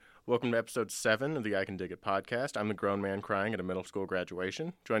Welcome to episode 7 of the I Can Dig It podcast. I'm the grown man crying at a middle school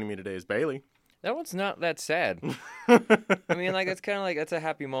graduation. Joining me today is Bailey. That one's not that sad. I mean, like, it's kind of like, that's a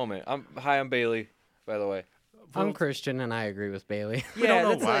happy moment. I'm Bailey, by the way. I'm Christian, and I agree with Bailey. We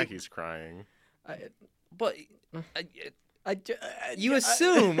don't know why he's crying. But you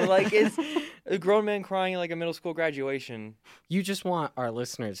assume, like, it's a grown man crying at, like, a middle school graduation. You just want our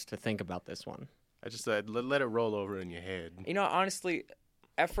listeners to think about this one. I just said, let it roll over in your head. You know, honestly,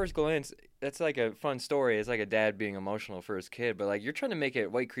 at first glance, that's like a fun story. It's like a dad being emotional for his kid, but like you're trying to make it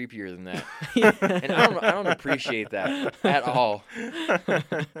way creepier than that. And I don't appreciate that at all.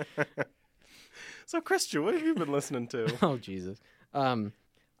 So, Christian, what have you been listening to? Oh, Jesus.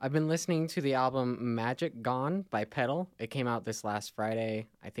 I've been listening to the album Magic Gone by Pedal. It came out this last Friday,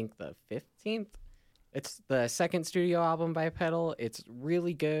 I think the 15th. It's the second studio album by Pedal. It's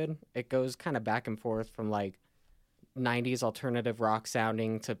really good. It goes kind of back and forth from like 90s alternative rock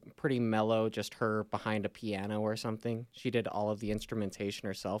sounding to pretty mellow, just her behind a piano or something. She did all of the instrumentation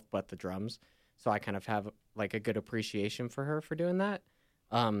herself, but the drums. So I kind of have like a good appreciation for her for doing that.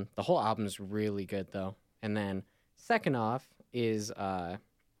 The whole album's really good though. And then second off is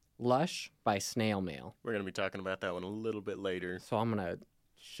Lush by Snail Mail. We're going to be talking about that one a little bit later. So I'm going to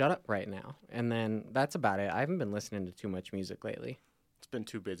shut up right now. And then that's about it. I haven't been listening to too much music lately. It's been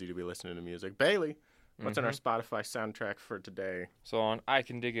too busy to be listening to music. Bailey, what's on our Spotify soundtrack for today? So on I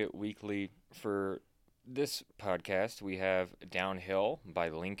Can Dig It Weekly for this podcast, we have Downhill by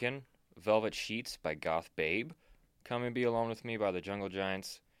Lincoln, Velvet Sheets by Goth Babe, Come and Be Alone With Me by the Jungle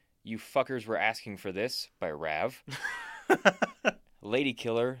Giants, You Fuckers Were Asking for This by Rav, Lady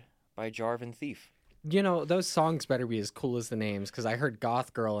Killer by Jarvan Thief. You know, those songs better be as cool as the names, because I heard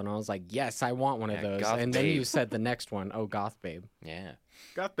Goth Girl and I was like, yes, I want one of those. Goth And Babe. then you said the next one, oh, Goth Babe. Yeah.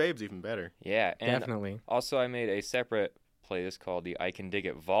 Goth Babe's even better. Yeah. And Definitely. also I made a separate playlist called the I Can Dig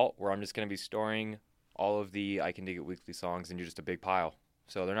It Vault, where I'm just going to be storing all of the I Can Dig It Weekly songs into just a big pile.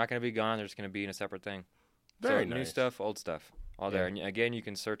 So they're not going to be gone. They're just going to be in a separate thing. Very so new nice. stuff, old stuff, all there. And again, you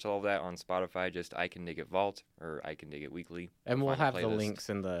can search all of that on Spotify, just I Can Dig It Vault or I Can Dig It Weekly. And we'll Find have the playlist. links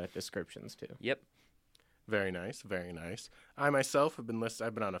in the descriptions, too. Yep. Very nice, very nice. I myself have been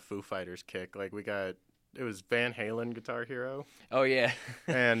I've been on a Foo Fighters kick. Like it was Van Halen Guitar Hero, Oh, yeah.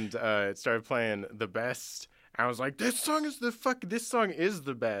 and it started playing The Best. I was like, this song is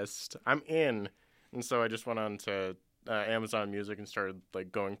the best. I'm in. And so I just went on to Amazon Music and started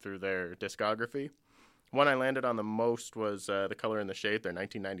like going through their discography. One I landed on the most was The Color and the Shape, their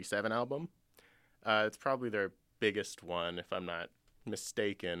 1997 album. It's probably their biggest one, if I'm not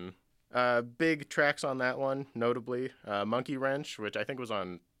mistaken. Big tracks on that one, notably Monkey Wrench, which I think was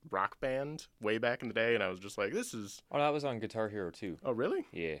on Rock Band way back in the day, and I was just like, this is... Oh, that was on Guitar Hero, too. Oh, really?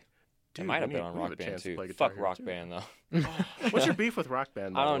 Yeah. Dude, it might have we been on have a Rock Band, chance to too. play Guitar Fuck Hero, Rock too. Band, though. What's your beef with Rock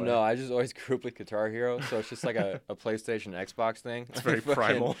Band, by I the don't way? know. I just always group with Guitar Hero, so it's just like a PlayStation Xbox thing. It's very Fucking-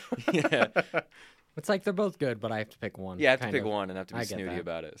 primal. Yeah. It's like they're both good, but I have to pick one. Yeah, I have to kind pick of. one and have to be I get snooty that.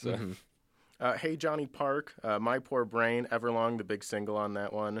 about it. So. Mhm. Hey Johnny Park, My Poor Brain, Everlong, the big single on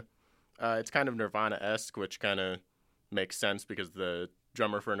that one. It's kind of Nirvana-esque, which kind of makes sense because the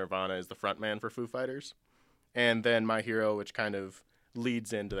drummer for Nirvana is the frontman for Foo Fighters. And then My Hero, which kind of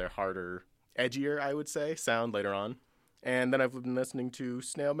leads into their harder, edgier, I would say, sound later on. And then I've been listening to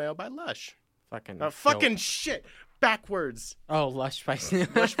Snail Mail by Lush. Fucking Fucking shit! Backwards! Oh, Lush by Snail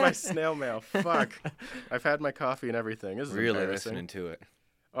Lush by Snail Mail. Fuck. I've had my coffee and everything. This is Really embarrassing. listening to it.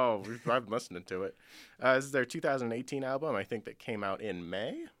 Oh, I've been listening to it. This is their 2018 album, I think, that came out in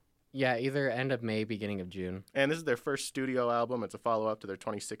May. Yeah, either end of May, beginning of June. And this is their first studio album. It's a follow-up to their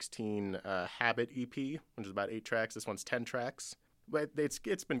 2016 Habit EP, which is about 8 tracks. This one's 10 tracks. But it's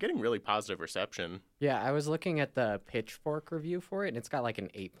been getting really positive reception. Yeah, I was looking at the Pitchfork review for it, and it's got like an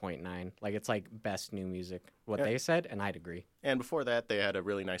 8.9. Like, it's like best new music, what Yeah. they said, and I'd agree. And before that, they had a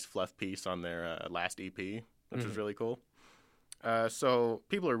really nice fluff piece on their last EP, which was really cool. So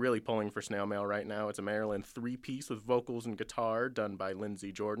people are really pulling for Snail Mail right now. It's a Maryland 3-piece with vocals and guitar done by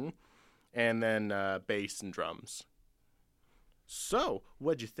Lindsey Jordan, and then bass and drums. So,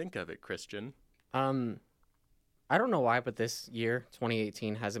 what'd you think of it, Christian? I don't know why, but this year,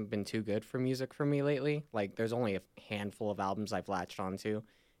 2018, hasn't been too good for music for me lately. Like, there's only a handful of albums I've latched onto,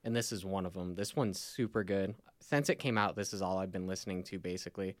 and this is one of them. This one's super good. Since it came out, this is all I've been listening to,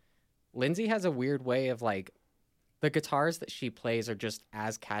 basically. Lindsay has a weird way of, like, the guitars that she plays are just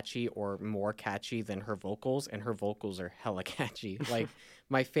as catchy or more catchy than her vocals, and her vocals are hella catchy. Like,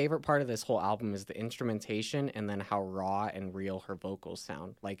 my favorite part of this whole album is the instrumentation and then how raw and real her vocals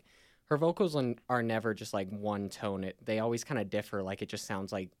sound. Like, her vocals are never just like one tone. They always kind of differ. Like, it just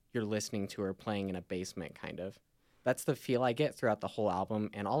sounds like you're listening to her playing in a basement, kind of. that's the feel I get throughout the whole album,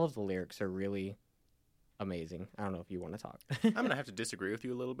 and all of the lyrics are really amazing. I don't know if you want to talk. I'm going to have to disagree with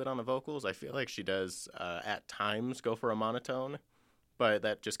you a little bit on the vocals. I feel like she does, at times, go for a monotone, but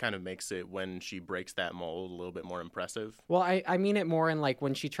that just kind of makes it, when she breaks that mold, a little bit more impressive. Well, I mean it more in like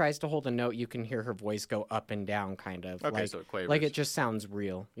when she tries to hold a note, you can hear her voice go up and down, kind of. Okay, like, so it quavers. like it just sounds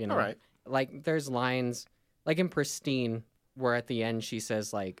real, you know? All right. Like there's lines, like in Pristine, where at the end she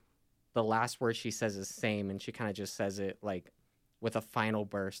says like, the last word she says is same, and she kind of just says it like with a final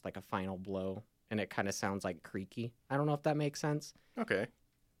burst, like a final blow, and it kind of sounds like creaky. I don't know if that makes sense. Okay.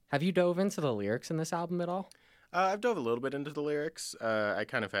 Have you dove into the lyrics in this album at all? I've dove a little bit into the lyrics. I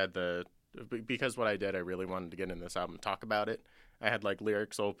kind of had because what I did, I really wanted to get into this album and talk about it. I had like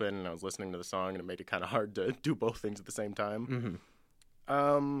lyrics open and I was listening to the song, and it made it kind of hard to do both things at the same time.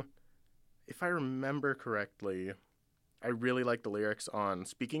 Mm-hmm. If I remember correctly, I really like the lyrics on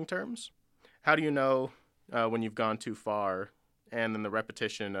speaking terms. How do you know when you've gone too far? And then the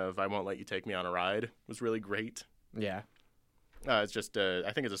repetition of "I won't let you take me on a ride" was really great. Yeah. It's just,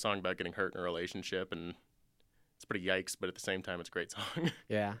 I think it's a song about getting hurt in a relationship, and it's pretty yikes, but at the same time, it's a great song.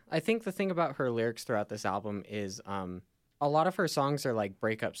 Yeah. I think the thing about her lyrics throughout this album is a lot of her songs are like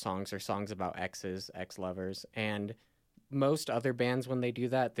breakup songs or songs about exes, ex-lovers. And most other bands, when they do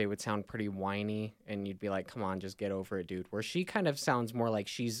that, they would sound pretty whiny, and you'd be like, come on, just get over it, dude. Where she kind of sounds more like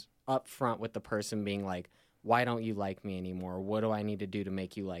she's up front with the person being like, why don't you like me anymore? What do I need to do to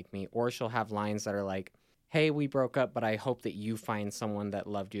make you like me? Or she'll have lines that are like, hey, we broke up, but I hope that you find someone that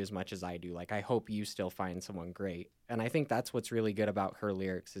loved you as much as I do. Like, I hope you still find someone great. And I think that's what's really good about her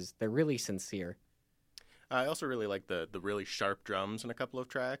lyrics is they're really sincere. I also really like the really sharp drums in a couple of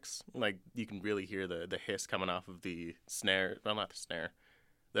tracks. Like, you can really hear the hiss coming off of the snare. Well, not the snare.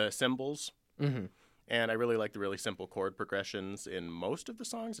 The cymbals. Mm-hmm. And I really like the really simple chord progressions in most of the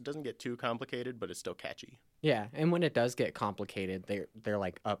songs. It doesn't get too complicated, but it's still catchy. Yeah, and when it does get complicated, they're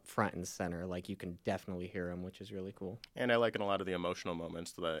like up front and center. Like, you can definitely hear them, which is really cool. And I like in a lot of the emotional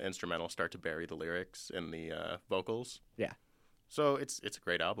moments, the instrumentals start to bury the lyrics in the vocals. Yeah. So it's a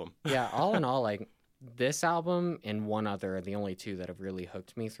great album. Yeah, all in all, like, this album and one other are the only two that have really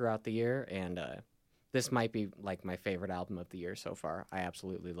hooked me throughout the year, and this might be like my favorite album of the year so far. I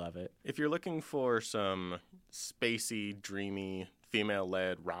absolutely love it. If you're looking for some spacey, dreamy,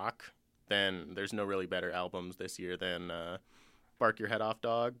 female-led rock, then there's no really better albums this year than Bark Your Head Off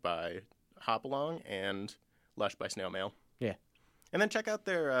Dog by Hopalong and Lush by Snail Mail. Yeah. And then check out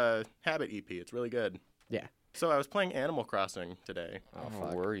their Habit EP. It's really good. Yeah. So I was playing Animal Crossing today. Oh, Oh,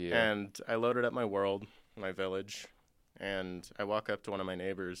 fuck. were you? And I loaded up my world, my village, and I walk up to one of my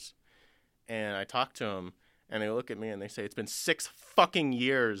neighbors, and I talk to him, and they look at me and they say, "It's been 6 fucking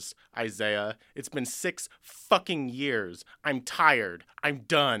years, Isaiah. It's been 6 fucking years. I'm tired. I'm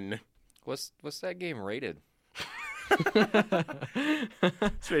done." What's that game rated? It's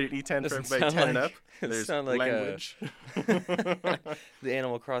rated E10 for Doesn't everybody sound 10 and like- up. doesn't There's sound like language. The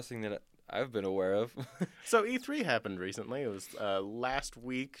Animal Crossing that I've been aware of. So E3 happened recently. It was last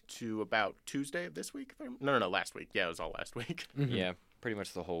week to about Tuesday of this week. No, last week. Yeah, it was all last week. Mhm. Yeah, pretty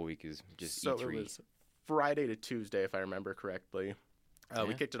much the whole week is just So E3. it was Friday to Tuesday, if I remember correctly. We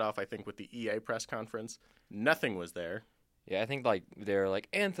Yeah. kicked it off, I think, with the EA press conference. Nothing was there. Yeah, I think like they're like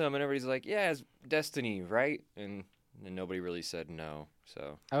Anthem, and everybody's like, yeah, it's Destiny, right? And nobody really said no.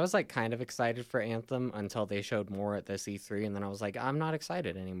 So I was like kind of excited for Anthem until they showed more at this E3, and then I was like, I'm not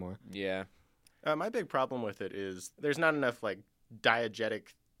excited anymore. yeah, My big problem with it is there's not enough like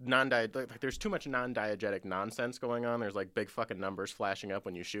diegetic, like there's too much non-diegetic nonsense going on. There's like big fucking numbers flashing up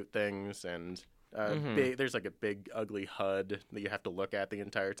when you shoot things, and there's like a big ugly HUD that you have to look at the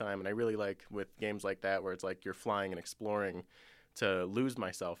entire time. And I really like with games like that where it's like you're flying and exploring to lose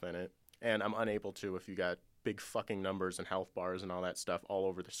myself in it, and I'm unable to if you got big fucking numbers and health bars and all that stuff all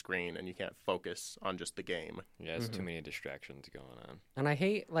over the screen and you can't focus on just the game. yeah, it's too many distractions going on. And I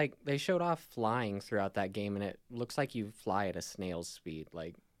hate, like, they showed off flying throughout that game, and it looks like you fly at a snail's speed.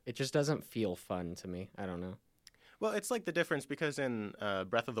 Like, it just doesn't feel fun to me. I don't know. Well, it's like the difference because in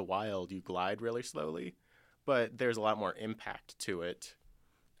Breath of the Wild, you glide really slowly, but there's a lot more impact to it,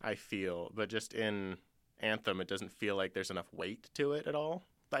 I feel. But just in Anthem, it doesn't feel like there's enough weight to it at all.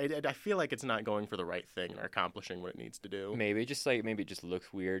 I feel like it's not going for the right thing or accomplishing what it needs to do. Maybe it just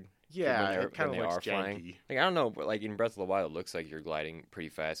looks weird. Yeah, when it kind when of they looks are janky. flying. Like I don't know, but like in Breath of the Wild, it looks like you're gliding pretty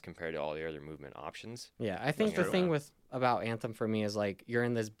fast compared to all the other movement options. Yeah, I think the true. thing about Anthem for me is, like, you're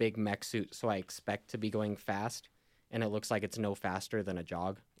in this big mech suit, so I expect to be going fast, and it looks like it's no faster than a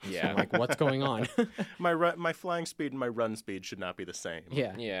jog. So Yeah. I'm like, what's going on? My flying speed and my run speed should not be the same.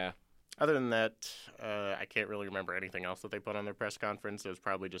 Yeah. Yeah, Other than that, I can't really remember anything else that they put on their press conference. It was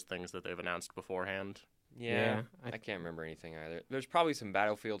probably just things that they've announced beforehand. Yeah, I- I can't remember anything either. There's probably some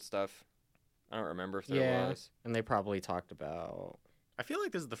Battlefield stuff. I don't remember if there Yeah. was. And they probably talked about. I feel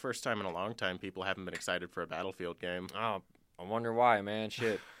like this is the first time in a long time people haven't been excited for a Battlefield game. Oh, I wonder why, man.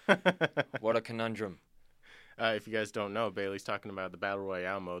 Shit. What a conundrum. If you guys don't know, Bailey's talking about the Battle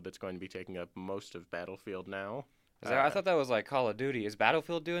Royale mode that's going to be taking up most of Battlefield now. I thought that was like Call of Duty. Is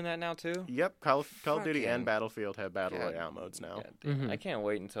Battlefield doing that now too? Yep, Call of Duty and Fucking- Battlefield have Battle God- Royale modes now. God damn. Mhm. I can't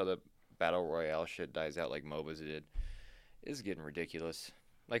wait until the Battle Royale shit dies out like MOBAs did. It's getting ridiculous.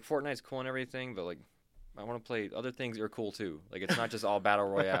 Like, Fortnite's cool and everything, but, like, I want to play other things that are cool too. Like, it's not just all Battle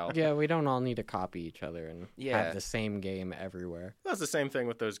Royale. Yeah, we don't all need to copy each other and Yeah. have the same game everywhere. That's the same thing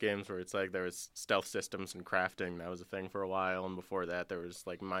with those games where it's like there was stealth systems and crafting. That was a thing for a while, and before that there was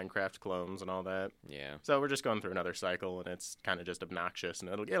like Minecraft clones and all that. Yeah, So we're just going through another cycle, and it's kind of just obnoxious, and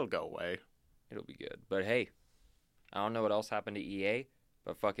it'll go away. it'll be good. But hey, I don't know what else happened to EA,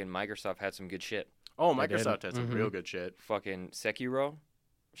 but fucking Microsoft had some good shit. Oh, They did. Microsoft has some Mhm. real good shit. Fucking Sekiro,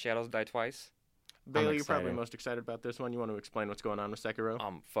 Shadows Die Twice. Bailey, you're probably excited. most excited about this one. You want to explain what's going on with Sekiro?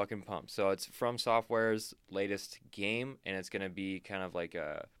 I'm fucking pumped. So it's From Software's latest game, and it's gonna be kind of like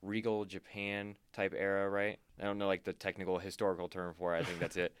a Regal Japan type era, right? I don't know like the technical historical term for it. I think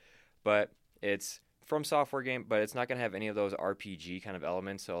that's it. But it's From Software game, but it's not gonna have any of those RPG kind of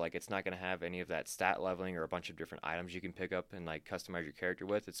elements. So like it's not gonna have any of that stat leveling or a bunch of different items you can pick up and like customize your character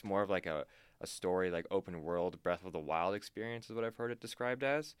with. It's more of like a story, like open world Breath of the Wild experience is what I've heard it described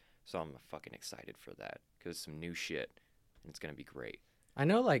as. So I'm fucking excited for that because it's some new shit and it's gonna be great. I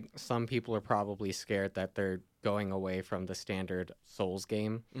know, like, some people are probably scared that they're going away from the standard Souls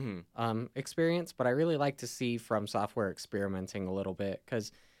game Mm-hmm. experience, but I really like to see From Software experimenting a little bit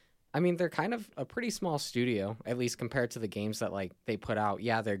because, I mean, they're kind of a pretty small studio, at least compared to the games that, like, they put out.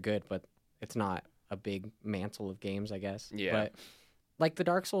 Yeah, they're good, but it's not a big mantle of games, I guess. Yeah. But, like, the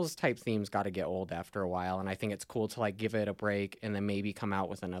Dark Souls type themes got to get old after a while, and I think it's cool to, like, give it a break and then maybe come out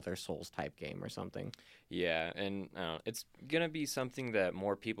with another Souls type game or something. Yeah, and it's gonna be something that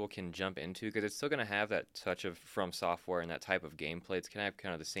more people can jump into because it's still gonna have that touch of From Software and that type of gameplay. It's gonna have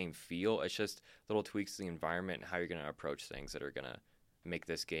kind of the same feel. It's just little tweaks to the environment and how you're gonna approach things that are gonna make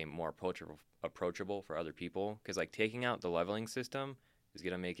this game more approachable for other people. Because like taking out the leveling system is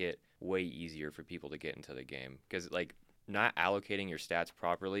gonna make it way easier for people to get into the game. Because like not allocating your stats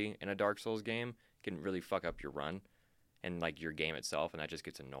properly in a Dark Souls game can really fuck up your run and like your game itself, and that just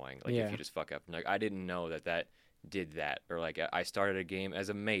gets annoying. Like Yeah. if you just fuck up, like I didn't know that did that, or like I started a game as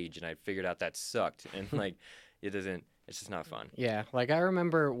a mage and I figured out that sucked, and like it doesn't. It's just not fun. Yeah, like I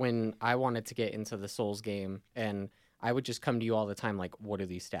remember when I wanted to get into the Souls game, and I would just come to you all the time, like, what do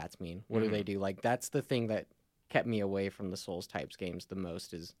these stats mean? What do they do? Like, that's the thing that kept me away from the Souls types games the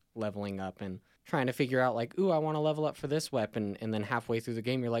most is leveling up and trying to figure out, like, ooh, I want to level up for this weapon, and then halfway through the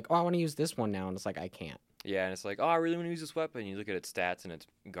game, you're like, oh, I want to use this one now, and it's like, I can't. Yeah, and it's like, oh, I really want to use this weapon. You look at its stats and it's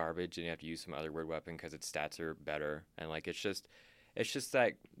garbage, and you have to use some other weird weapon because its stats are better, and like it's just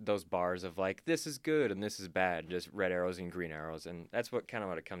like those bars of like this is good and this is bad, just red arrows and green arrows, and that's what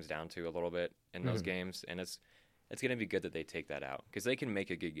it comes down to a little bit in those games, and it's gonna be good that they take that out because they can make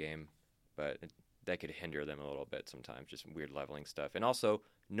a good game, but that could hinder them a little bit sometimes, just weird leveling stuff, and also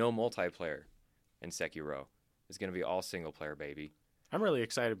no multiplayer in Sekiro. It's gonna be all single player, baby. I'm really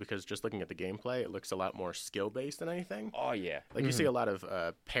excited because just looking at the gameplay, it looks a lot more skill-based than anything. Oh yeah, Like, you see a lot of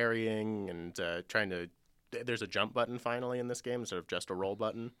parrying and trying to... There's a jump button finally in this game instead of just a roll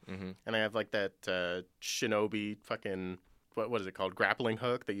button. Mhm. And I have, like, that shinobi fucking... What is it called? Grappling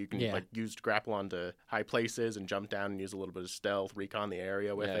hook that you can, Yeah. like, use to grapple onto high places and jump down and use a little bit of stealth, recon the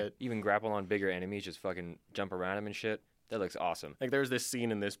area with yeah. it. Even grapple on bigger enemies, just fucking jump around them and shit. That looks awesome. Like, there's this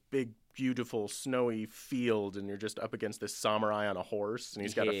scene in this big, beautiful, snowy field, and you're just up against this samurai on a horse, and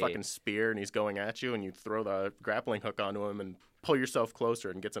he's got a Yeah. fucking spear, and he's going at you, and you throw the grappling hook onto him and pull yourself closer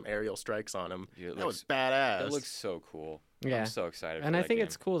and get some aerial strikes on him. Dude, it That was looks- badass. That looks so cool. Yeah. I'm so excited. And for I that think game.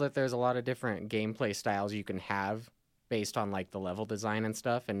 it's cool that there's a lot of different gameplay styles you can have based on, like, the level design and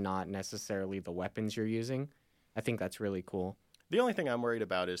stuff and not necessarily the weapons you're using. I think that's really cool. The only thing I'm worried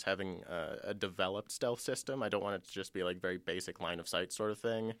about is having a developed stealth system. I don't want it to just be like very basic line of sight sort of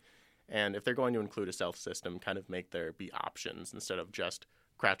thing. And if they're going to include a stealth system, kind of make there be options instead of just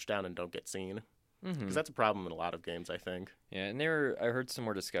crouch down and don't get seen. Mhm. Because that's a problem in a lot of games, I think. Yeah, and I heard some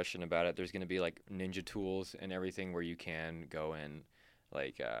more discussion about it. There's going to be like ninja tools and everything where you can go and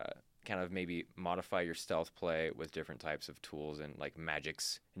like kind of maybe modify your stealth play with different types of tools and like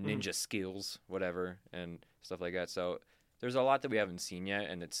magics, ninja skills, whatever, and stuff like that. So there's a lot that we haven't seen yet,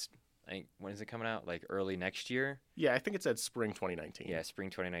 and it's I think when is it coming out? Like early next year? Yeah, I think it said spring 2019. Yeah,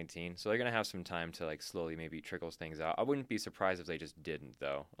 spring 2019. So they're gonna have some time to like slowly maybe trickles things out. I wouldn't be surprised if they just didn't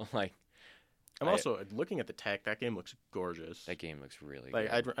though. Like I'm also looking at the tech. That game looks gorgeous. That game looks really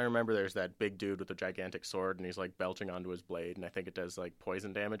Like good. I remember there's that big dude with a gigantic sword, and he's like belching onto his blade, and I think it does like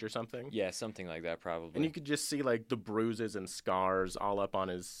poison damage or something. Yeah, something like that probably. And you could just see like the bruises and scars all up on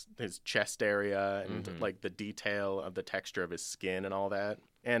his chest area, and like the detail of the texture of his skin and all that.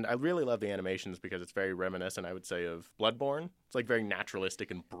 And I really love the animations because it's very reminiscent, I would say, of Bloodborne. It's like very naturalistic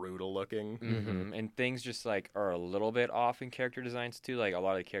and brutal looking. Mm-hmm. And things just like are a little bit off in character designs too. Like a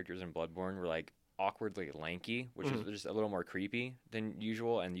lot of the characters in Bloodborne were like awkwardly lanky, which is just a little more creepy than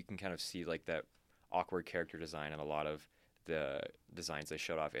usual. And you can kind of see like that awkward character design in a lot of the designs they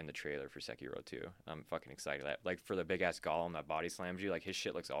showed off in the trailer for Sekiro 2. I'm fucking excited. Like for the big ass golem that body slams you, like his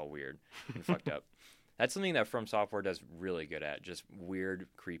shit looks all weird and fucked up. That's something that From Software does really good at, just weird,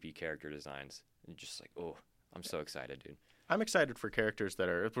 creepy character designs. And just like, oh, I'm so excited, dude. I'm excited for characters that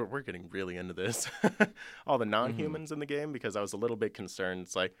are... We're getting really into this. All the non-humans in the game, because I was a little bit concerned.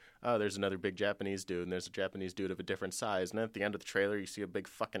 It's like, oh, there's another big Japanese dude, and there's a Japanese dude of a different size. And then at the end of the trailer, you see a big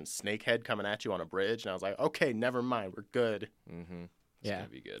fucking snake head coming at you on a bridge. And I was like, okay, never mind. We're good. Mm-hmm. It's Yeah. going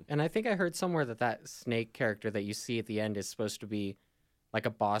to be good. And I think I heard somewhere that snake character that you see at the end is supposed to be like a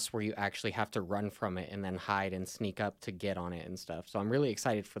boss where you actually have to run from it and then hide and sneak up to get on it and stuff. So I'm really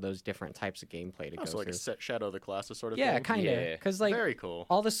excited for those different types of gameplay to go So like a through. Shadow of the Colossus sort of Yeah, thing. kind of. Yeah. Because like Very cool.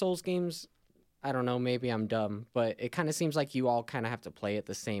 all the Souls games, I don't know, maybe I'm dumb, but it kind of seems like you all kind of have to play it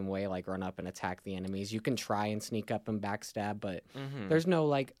the same way, like run up and attack the enemies. You can try and sneak up and backstab, but Mm-hmm. there's no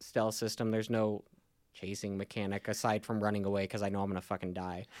like stealth system. There's no chasing mechanic aside from running away because I know I'm gonna fucking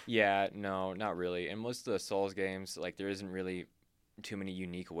die. Yeah, no, not really. In most of the Souls games, like there isn't really too many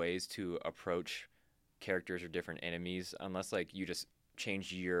unique ways to approach characters or different enemies unless like you just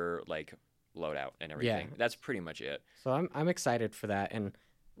change your like loadout and everything. That's pretty much it. So I'm excited for that. And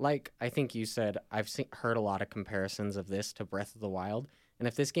like I think you said, I've heard a lot of comparisons of this to Breath of the Wild. And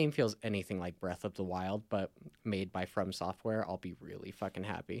if this game feels anything like Breath of the Wild, but made by From Software, I'll be really fucking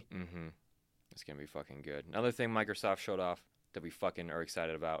happy. Mm-hmm. It's gonna be fucking good. Another thing Microsoft showed off that we fucking are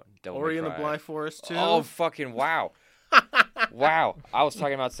excited about. Devil Ori May and the Cry. Blind Forest too. Oh fucking wow. Wow. I was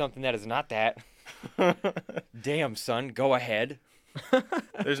talking about something that is not that. Damn, son, go ahead.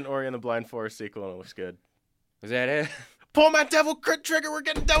 There's an Ori and the Blind Forest sequel, and it looks good. Was that it? Pull my devil crit trigger. We're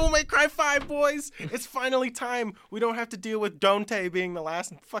getting Devil May Cry 5, boys. It's finally time. We don't have to deal with Dante being the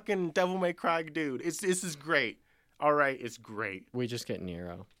last fucking Devil May Cry dude. This is great. All right, it's great. We just get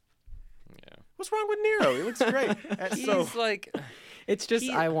Nero. Yeah. What's wrong with Nero? He looks great. He's like It's just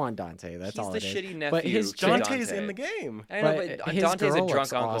He- I want Dante. That's he's all the it is. shitty nephew. But his to chick- Dante's Dante. in the game. I know, but but his Dante's a girl drunk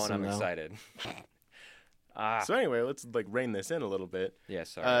looks uncle, awesome, and I'm though. excited. Ah, So anyway, let's like rein this in a little bit. yeah,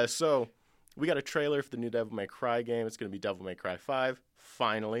 sorry. So we got a trailer for the new Devil May Cry game. It's going to be Devil May Cry 5.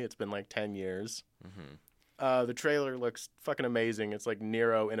 Finally, it's been like 10 years. The trailer looks fucking amazing. It's like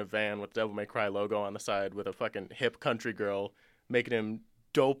Nero in a van with Devil May Cry logo on the side with a fucking hip country girl making him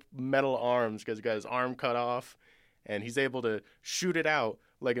dope metal arms because he got his arm cut off. And he's able to shoot it out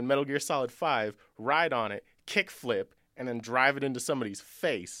like in Metal Gear Solid 5, ride on it, kickflip, and then drive it into somebody's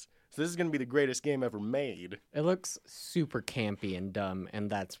face. So this is going to be the greatest game ever made. It looks super campy and dumb, and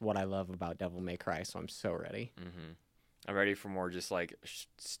that's what I love about Devil May Cry. So I'm so ready. I'm ready for more just like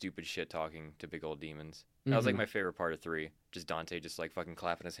stupid shit talking to big old demons. That was like my favorite part of 3. Just Dante just like fucking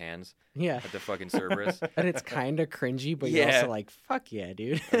clapping his hands Yeah, at the fucking Cerberus. and it's kind of cringy, but you're Yeah. also like, fuck yeah,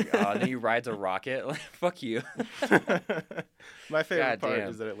 dude. And then he rides a rocket. Like, fuck you. My favorite part Goddamn.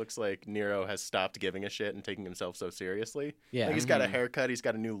 is that it looks like Nero has stopped giving a shit and taking himself so seriously. Yeah. Like he's got a haircut, he's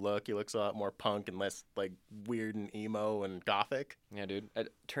got a new look, he looks a lot more punk and less like weird and emo and gothic. Yeah, dude.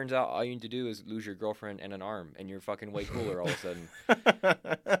 It turns out all you need to do is lose your girlfriend and an arm, and you're fucking way cooler all of a sudden.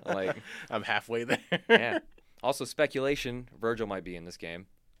 Like, I'm halfway there. yeah. Also, speculation: Virgil might be in this game,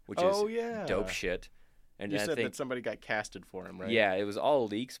 which Oh, is yeah. dope shit. And You I said think, that somebody got casted for him, right? yeah, it was all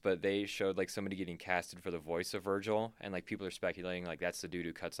leaks, but they showed like somebody getting casted for the voice of Virgil, and like people are speculating like that's the dude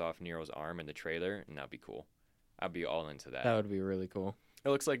who cuts off Nero's arm in the trailer, and that'd be cool. I'd be all into that. That would be really cool. It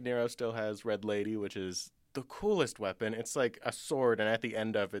looks like Nero still has Red Lady, which is the coolest weapon. It's like a sword, and at the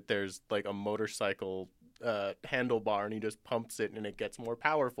end of it, there's like a motorcycle handlebar, and he just pumps it, and it gets more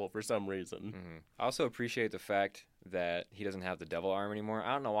powerful for some reason. I also appreciate the fact that he doesn't have the devil arm anymore.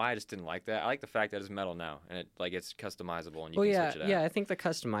 I don't know why, I just didn't like that. I like the fact that it's metal now, and it like it's customizable, and you Well, can yeah, switch it out. yeah. I think the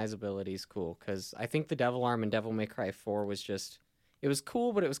customizability is cool because I think the Devil Arm in Devil May Cry 4 was just. It was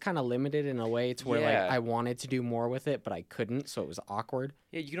cool, but it was kind of limited in a way to where Yeah. like I wanted to do more with it, but I couldn't, so it was awkward.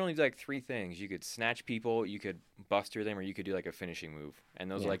 Yeah, you could only do like 3 things. You could snatch people, you could buster them, or you could do like a finishing move. And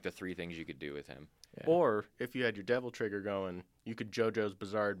those Yeah. are like the 3 things you could do with him. Yeah. Or if you had your devil trigger going, you could JoJo's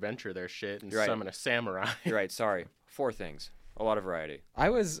Bizarre Adventure their shit and You're right. summon a samurai. You're right, sorry. 4 things. A lot of variety. I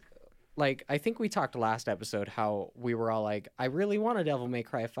was like, I think we talked last episode how we were all like, I really want a Devil May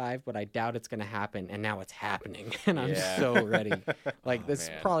Cry 5, but I doubt it's going to happen. And now it's happening. And I'm Yeah. so ready. Like, Oh, this is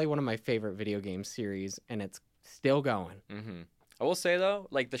man. probably one of my favorite video game series, and it's still going. Mm-hmm. I will say though,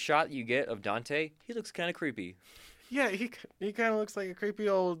 like the shot you get of Dante, he looks kind of creepy. Yeah, he kind of looks like a creepy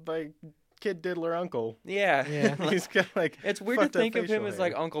old like kid diddler uncle. Yeah. Yeah. He's got like It's weird to fucked up think of him facial as hair.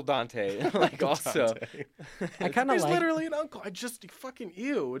 like Uncle Dante. Like also. Dante. I kind of He's like literally an uncle. I just fucking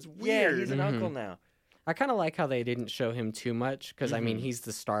ew. It's Yeah, weird. he's an Mhm. uncle now. I kind of like how they didn't show him too much because I mean Mhm. he's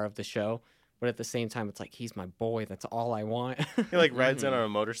the star of the show, but at the same time it's like he's my boy. That's all I want. He like rides in Mhm. on a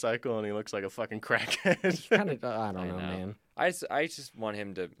motorcycle and he looks like a fucking crackhead. Kind of I don't I know, know. man. I just want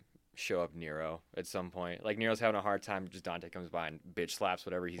him to show up Nero at some point. Like Nero's having a hard time, just Dante comes by and bitch slaps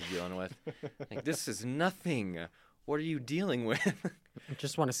whatever he's dealing with. Like this is nothing. What are you dealing with? I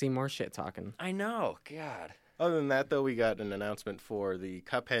just want to see more shit talking. I know. God. Other than that, though, we got an announcement for the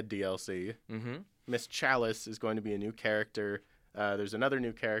Cuphead DLC. Mm-hmm. Miss Chalice is going to be a new character. There's another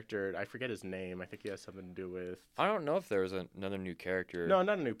new character. I forget his name. I think he has something to do with... I don't know if there was another new character. No,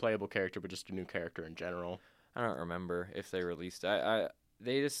 not a new playable character, but just a new character in general. I don't remember if they released.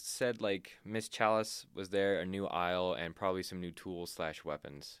 They just said like Miss Chalice was there, a new aisle, and probably some new tools /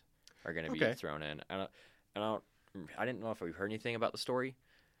 weapons are going to be Okay. thrown in. I didn't know if we heard anything about the story.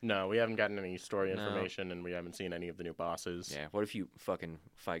 No, we haven't gotten any story No. information, and we haven't seen any of the new bosses. Yeah. What if you fucking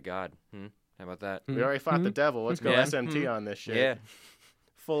fight God? How about that? We already fought the devil. Let's go Yeah. SMT on this shit. Yeah.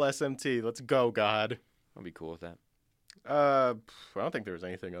 Full SMT. Let's go, God. I'll be cool with that. I don't think there was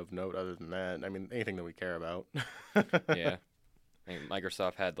anything of note other than that. I mean, anything that we care about. Yeah. I mean,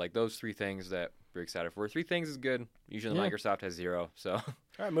 Microsoft had like those 3 things that we're excited for. 3 things is good. Usually Yeah. Microsoft has 0. So All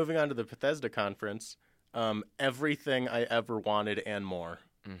right, moving on to the Bethesda conference. Everything I ever wanted and more.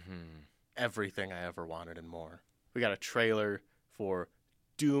 mm-hmm. Everything I ever wanted and more. We got a trailer for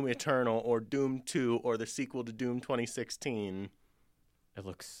Doom Eternal or Doom 2 or the sequel to Doom 2016. It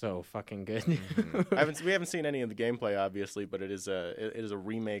looks so fucking good. Mhm. We haven't seen any of the gameplay, obviously, but it is a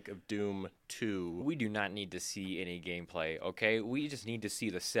remake of Doom 2. We do not need to see any gameplay, okay? We just need to see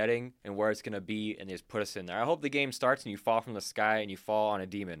the setting and where it's going to be and just put us in there. I hope the game starts and you fall from the sky and you fall on a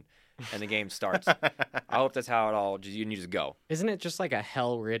demon and the game starts. I hope that's how it all, you just go. Isn't it just like a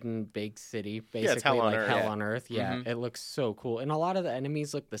hell-ridden big city, basically? Yeah, it's hell on like Earth. hell Yeah. on Earth. Yeah, Mhm. it looks so cool. And a lot of the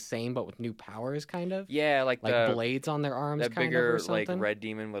enemies look the same, but with new powers, kind of. Yeah, like Like the blades on their arms, that kind bigger of, or like something. red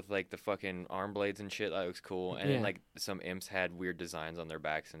demon with like the fucking arm blades and shit. That looks cool. And then Yeah. like some imps had weird designs on their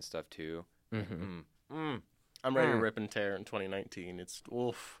backs and stuff too. Mhm. I'm ready to Mm. rip and tear in 2019. It's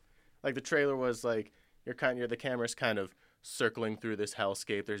oof. Like the trailer was like the camera's kind of circling through this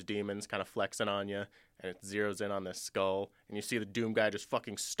hellscape. There's demons kind of flexing on you, and it zeroes in on this skull, and you see the Doom guy just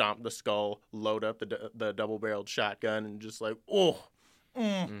fucking stomp the skull, load up the double-barreled shotgun, and just like,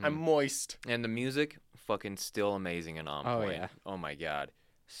 I'm moist. And the music, fucking still amazing and on Oh, point. yeah. Oh my god,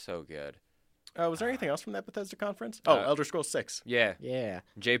 so good. Was there anything else from that Bethesda conference? Oh, Elder Scrolls 6. Yeah, Yeah.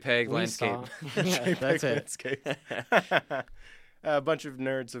 JPEG We landscape. saw- Yeah, that's it. Landscape. A bunch of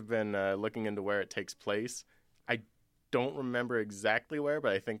nerds have been looking into where it takes place. I don't remember exactly where,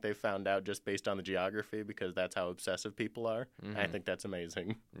 but I think they found out just based on the geography because that's how obsessive people are. And I Mhm. think that's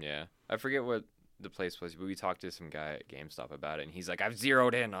amazing. Yeah, I forget what the place was, but we talked to some guy at GameStop about it, and he's like, "I've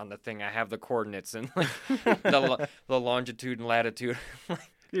zeroed in on the thing. I have the coordinates and like the longitude and latitude."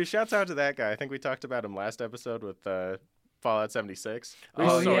 Dude, shouts out to that guy. I think we talked about him last episode with Fallout 76. He's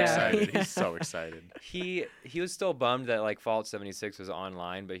Oh, so yeah. excited. Yeah. He's so excited. he was still bummed that like Fallout 76 was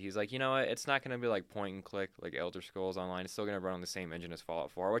online, but he's like, you know what? It's not gonna be like point and click like Elder Scrolls Online. It's still gonna run on the same engine as Fallout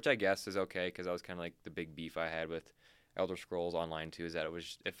 4, which I guess is okay because that was kind of like the big beef I had with Elder Scrolls Online too, is that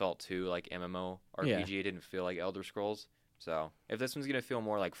it felt too like MMO RPG. Yeah. It didn't feel like Elder Scrolls. So if this one's gonna feel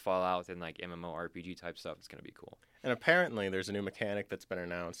more like Fallout than like MMO RPG type stuff, it's gonna be cool. And apparently, there's a new mechanic that's been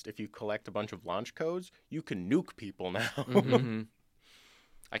announced. If you collect a bunch of launch codes, you can nuke people now. Mhm.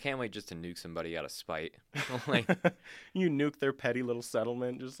 I can't wait just to nuke somebody out of spite. Like, You nuke their petty little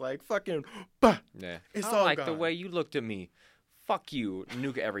settlement, just like fucking, bah! yeah, It's I don't all like the gone. way you looked at me. Fuck you,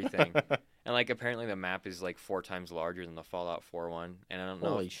 nuke everything. And like apparently the map is like 4 times larger than the Fallout 4 one, and I don't know.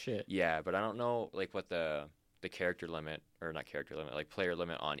 Holy shit. Yeah, but I don't know like what the character limit, or not character limit, like player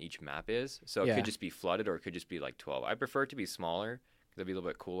limit on each map is. So it Yeah. could just be flooded or it could just be like 12. I prefer it to be smaller because it'd be a little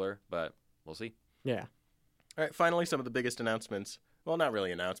bit cooler, but we'll see. Yeah. All right, finally, some of the biggest announcements. Well, not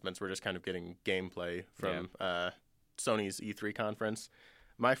really announcements. We're just kind of getting gameplay from Sony's E3 conference.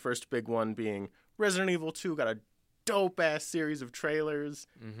 My first big one being Resident Evil 2 got a dope-ass series of trailers.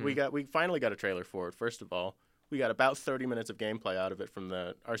 Mhm. We finally got a trailer for it, first of all. We got about 30 minutes of gameplay out of it from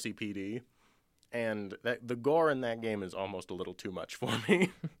the RCPD. And the gore in that game is almost a little too much for me.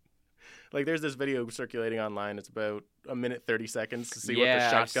 Like, there's this video circulating online. It's about a minute 30 seconds to see what the Yeah,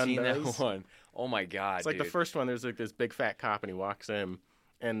 I've shotgun seen does. that one. Oh my god, It's like dude. the first one. There's like this big fat cop, and he walks in,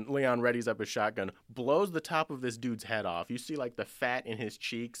 and Leon readies up his shotgun, blows the top of this dude's head off. You see like the fat in his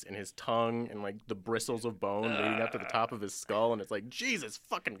cheeks and his tongue, and like the bristles of bone leading up to the top of his skull. And it's like, Jesus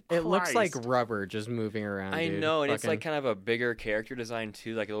fucking Christ! It looks like rubber just moving around. I dude. know, and it's Fucking- like kind of a bigger character design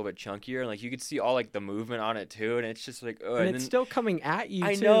too, like a little bit chunkier, and like you could see all like the movement on it too, and it's just like, and it's still coming at you.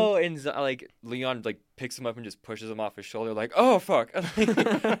 I too. know, and like Leon like picks him up and just pushes him off his shoulder, like, oh fuck,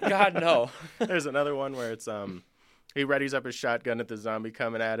 God no. There's another one where it's he readies up his shotgun at the zombie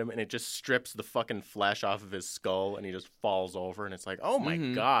coming at him, and it just strips the fucking flesh off of his skull, and he just falls over, and it's like, oh my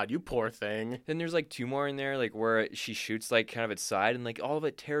Mhm. god, you poor thing. Then there's like two more in there, like where she shoots like kind of its side, and like all of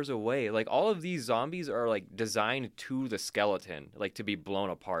it tears away. Like all of these zombies are like designed to the skeleton, like to be blown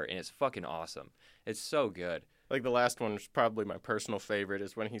apart, and it's fucking awesome. It's so good. Like the last one, which is probably my personal favorite,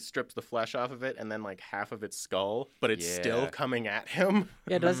 is when he strips the flesh off of it, and then like half of its skull, but it's still Yeah. coming at him.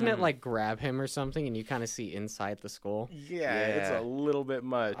 Yeah, doesn't it Mm. like grab him or something, and you kind of see inside the skull? Yeah, it's Yeah. a little bit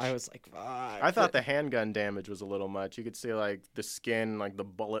much. I was like, fuck. I thought the handgun damage was a little much. You could see like the skin, like the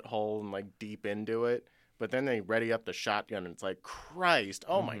bullet hole, and like deep into it. But then they ready up the shotgun, and it's like, Christ,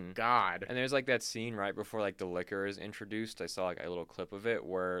 oh my Mhm. god. And there's like that scene right before like the liquor is introduced. I saw like a little clip of it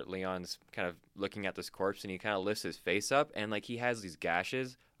where Leon's kind of looking at this corpse, and he kind of lifts his face up, and like he has these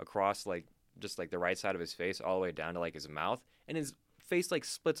gashes across like just like the right side of his face all the way down to like his mouth, and his face like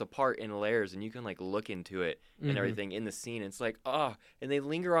splits apart in layers, and you can like look into it and Mhm. everything in the scene. It's like, oh, and they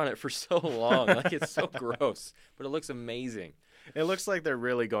linger on it for so long. Like it's so gross, but it looks amazing. It looks like they're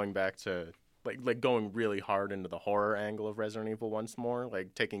really going back to like going really hard into the horror angle of Resident Evil once more,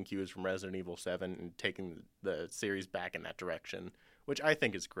 like taking cues from Resident Evil 7 and taking the series back in that direction, which I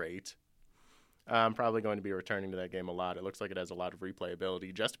think is great. I'm probably going to be returning to that game a lot. It looks like it has a lot of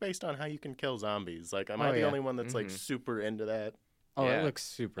replayability just based on how you can kill zombies. Like, am I Oh, the yeah. only one that's like Mhm. super into that? Oh, Yeah. it looks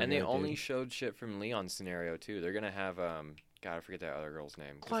super. And good, they only dude. showed shit from Leon's scenario too. They're gonna have God, I forget that other girl's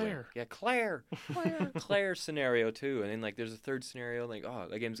name. 'Cause, like- Claire. yeah, Claire. Claire's scenario too. And then like there's a third scenario. Like, oh,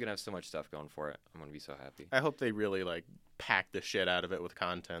 that game's gonna have so much stuff going for it. I'm gonna be so happy. I hope they really like pack the shit out of it with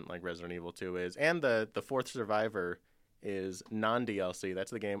content like Resident Evil 2 is. And the fourth survivor is non-DLC. That's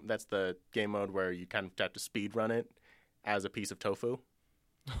the game mode where you kind of have to speed run it as a piece of tofu.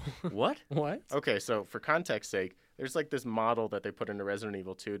 What? What? Okay, so for context sake, there's like this model that they put into Resident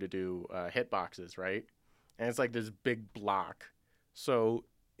Evil 2 to do hitboxes, right? And it's like this big block. So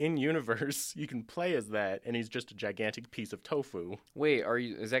in universe, you can play as that, and he's just a gigantic piece of tofu. Wait,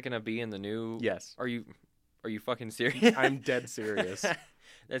 is that gonna be in the new? Yes, Are you fucking serious? I'm dead serious.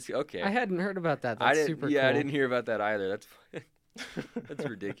 That's okay. I hadn't heard about that. I That's didn't. super Yeah, cool. I didn't hear about that either. That's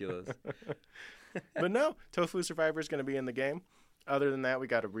ridiculous. But no, Tofu Survivor is going to be in the game. Other than that, we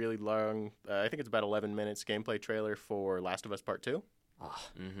got a really long, I think it's about 11 minutes gameplay trailer for Last of Us Part 2.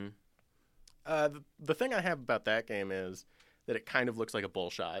 Mm-hmm. The thing I have about that game is that it kind of looks like a bull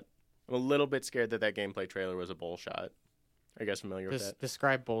shot. I'm a little bit scared that gameplay trailer was a bull shot. Are you guys familiar with that?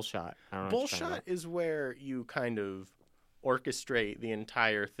 Describe bullshot. I don't know. what you're talking Bullshot is where you kind of orchestrate the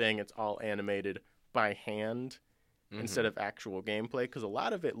entire thing. It's all animated by hand Mm-hmm. instead of actual gameplay, because a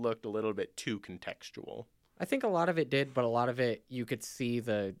lot of it looked a little bit too contextual. I think a lot of it did, but a lot of it you could see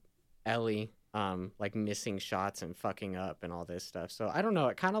the Ellie like missing shots and fucking up and all this stuff. So I don't know.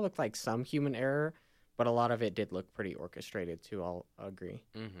 It kind of looked like some human error, but a lot of it did look pretty orchestrated too. I'll agree.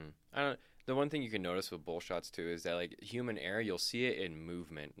 Mm-hmm. The one thing you can notice with bull shots too is that like human error, you'll see it in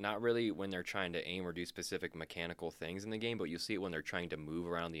movement. Not really when they're trying to aim or do specific mechanical things in the game, but you'll see it when they're trying to move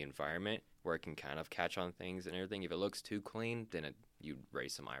around the environment, where it can kind of catch on things and everything. If it looks too clean, then you'd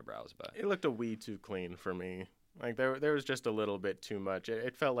raise some eyebrows. But It looked a wee too clean for me. Like there was just a little bit too much.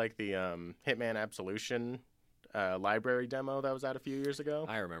 It felt like the Hitman Absolution library demo that was out a few years ago.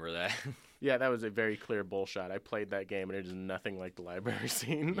 I remember that. Yeah, that was a very clear bullshot. I played that game and it is nothing like the library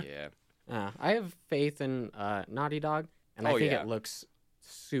scene. Yeah. I have faith in Naughty Dog, and I Oh, think yeah. it looks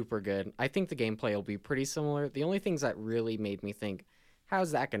super good. I think the gameplay will be pretty similar. The only things that really made me think,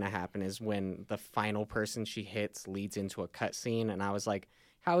 how's that going to happen, is when the final person she hits leads into a cutscene, and I was like,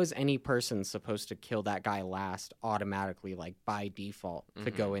 how is any person supposed to kill that guy last automatically, like by default,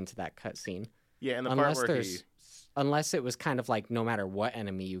 to go into that cutscene? Yeah, and the Unless part where there's- Unless it was kind of like no matter what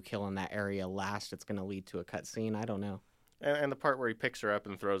enemy you kill in that area last, it's going to lead to a cutscene. I don't know. and the part where he picks her up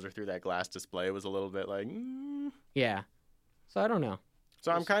and throws her through that glass display was a little bit like. Yeah. So I don't know.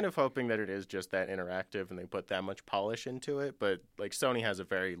 So I'm kind of hoping that it is just that interactive and they put that much polish into it. But like Sony has a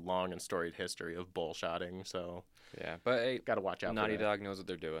very long and storied history of bullshotting, so Yeah. But hey, got to watch out. Naughty for that. Dog knows what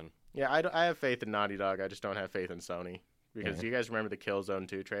they're doing. Yeah, I have faith in Naughty Dog. I just don't have faith in Sony. Because Yeah. do you guys remember the Killzone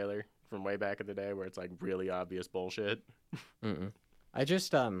 2 trailer from way back in the day where it's like really obvious bullshit? Mm-mm. I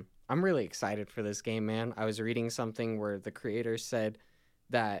just I'm really excited for this game, man. I was reading something where the creators said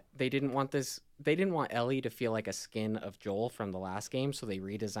that they didn't want Ellie to feel like a skin of Joel from the last game, so they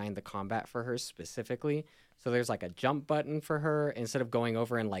redesigned the combat for her specifically. So there's like a jump button for her. Instead of going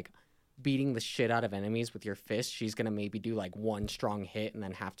over and like beating the shit out of enemies with your fist, she's gonna maybe do like one strong hit and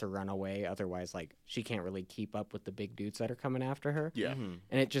then have to run away. Otherwise, like she can't really keep up with the big dudes that are coming after her. Yeah.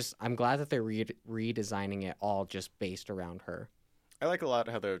 And I'm glad that they're redesigning it all just based around her. I like a lot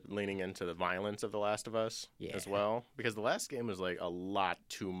how they're leaning into the violence of The Last of Us as Yeah. well, because the last game was like a lot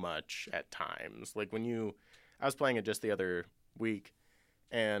too much at times. Like I was playing it just the other week,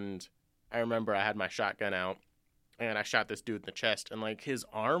 and I remember I had my shotgun out, and I shot this dude in the chest, and like his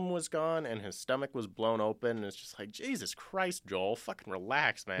arm was gone, and his stomach was blown open, and it's just like, Jesus Christ, Joel, fucking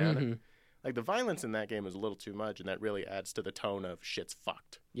relax, man. Mhm. Like the violence in that game is a little too much, and that really adds to the tone of shit's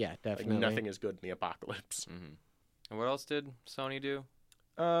fucked. Yeah, Like definitely. nothing is good in the apocalypse. Mm-hmm. And what else did Sony do?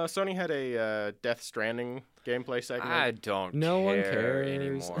 Sony had a Death Stranding gameplay segment. I don't No one care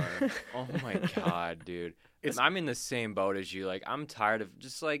cares. anymore. Oh my god, dude. It's- I'm in the same boat as you. Like, I'm tired of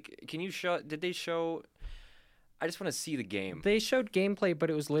just like, did they show? I just want to see the game. They showed gameplay, but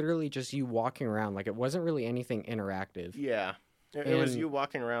it was literally just you walking around. Like it wasn't really anything interactive. Yeah. It was And- you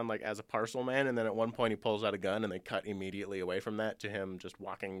walking around like as a parcel man, and then at one point he pulls out a gun, and they cut immediately away from that to him just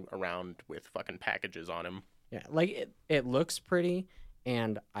walking around with fucking packages on him. Yeah, like it looks pretty,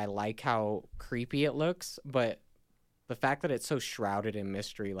 and I like how creepy it looks, but the fact that it's so shrouded in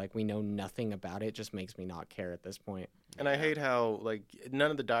mystery, like we know nothing about it, just makes me not care at this point. And I hate how like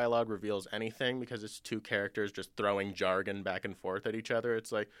none of the dialogue reveals anything because it's two characters just throwing jargon back and forth at each other.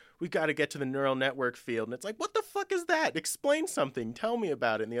 It's like, we got to get to the neural network field, and it's like, what the fuck is that? Explain something. Tell me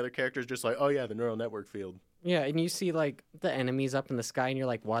about it. And the other character's just like, oh yeah, the neural network field. Yeah, and you see like the enemies up in the sky, and you're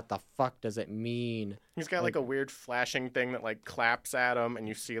like, what the fuck does it mean? He's got like a weird flashing thing that like claps at him, and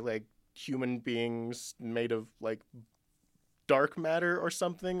you see like human beings made of like dark matter or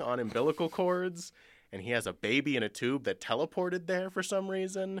something on umbilical cords, and he has a baby in a tube that teleported there for some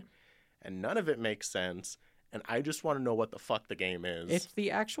reason, and none of it makes sense. And I just want to know what the fuck the game is. If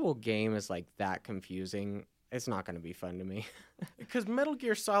the actual game is like that confusing, it's not going to be fun to me. Because Metal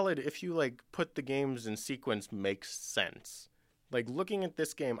Gear Solid, if you like put the games in sequence, makes sense. Like looking at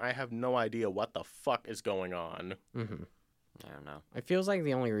this game, I have no idea what the fuck is going on. hmm I don't know. It feels like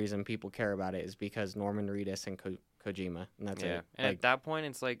the only reason people care about it is because Norman Reedus and Kojima, and that's Yeah, it. and Like, at that point,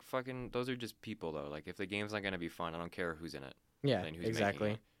 it's like fucking. Those are just people, though. Like, if the game's not gonna be fun, I don't care who's in it. yeah, and who's making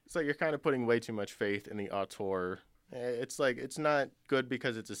exactly. it. It's like you're kind of putting way too much faith in the auteur. It's like it's not good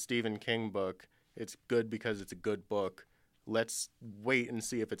because it's a Stephen King book. It's good because it's a good book. Let's wait and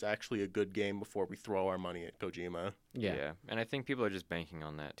see if it's actually a good game before we throw our money at Kojima. Yeah. And I think people are just banking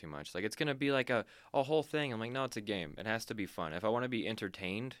on that too much. Like, it's gonna be like a whole thing. I'm like, no, it's a game. It has to be fun. If I want to be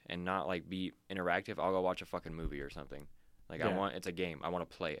entertained and not like be interactive, I'll go watch a fucking movie or something. Like, Yeah. it's a game. I want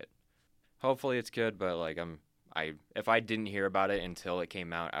to play it. Hopefully, it's good. But like, if I didn't hear about it until it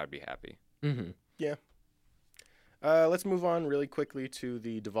came out, I would be happy. hmm Let's move on really quickly to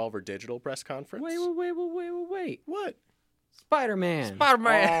the Devolver Digital press conference. Wait. What? Spider-Man.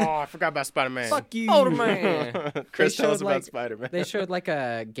 Spider-Man. Oh, I forgot about Spider-Man. Fuck you. Spider-Man. Chris, They tell us showed, about like- Spider-Man. They showed like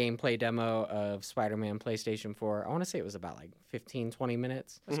a gameplay demo of Spider-Man PlayStation 4. I want to say it was about like 15, 20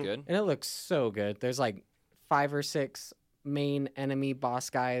 minutes. That's good. And it looks so good. There's like 5 or 6 main enemy boss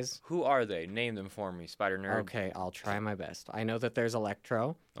guys. Who are they? Name them for me, Spider Nerd. Okay, I'll try my best. I know that there's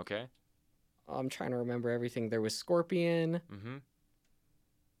Electro. Okay. I'm trying to remember everything. There was Scorpion. Mm-hmm.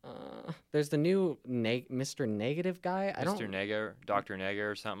 There's the new Mr. Negative guy. I don't. Mr. Nega, Dr.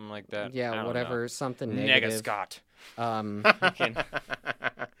 Nega, or something like that. I Yeah, don't whatever. Something know. Nega negative. Scott.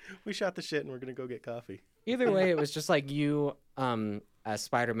 We shot the shit and we're gonna go get coffee. Either way, it was just like you, as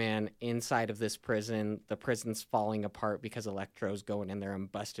Spider-Man inside of this prison. The prison's falling apart because Electro's going in there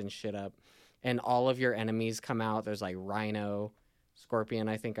and busting shit up, and all of your enemies come out. There's like Rhino, Scorpion.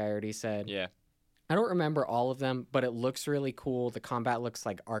 I think I already said. Yeah. I don't remember all of them, but it looks really cool. The combat looks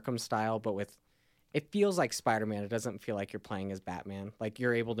like Arkham style, but it feels like Spider-Man. It doesn't feel like you're playing as Batman. Like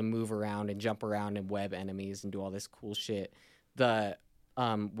you're able to move around and jump around and web enemies and do all this cool shit. The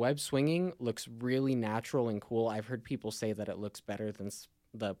web swinging looks really natural and cool. I've heard people say that it looks better than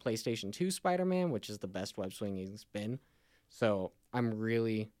the PlayStation 2 Spider-Man, which is the best web swinging's been. So I'm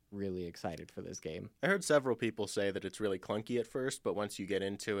really, really excited for this game. I heard several people say that it's really clunky at first, but once you get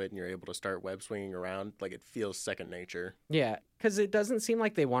into it and you're able to start web swinging around, like it feels second nature. Yeah, because it doesn't seem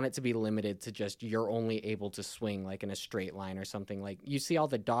like they want it to be limited to just you're only able to swing like in a straight line or something. Like you see all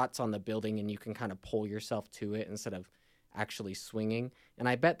the dots on the building and you can kind of pull yourself to it instead of actually swinging. And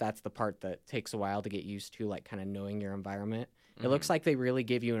I bet that's the part that takes a while to get used to, like kind of knowing your environment. It looks like they really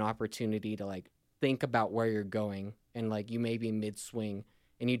give you an opportunity to like think about where you're going, and like you may be mid swing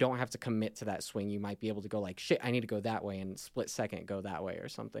and you don't have to commit to that swing. You might be able to go like, shit, I need to go that way, and split second go that way or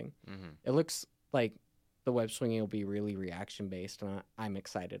something. It looks like the web swinging will be really reaction based, and I'm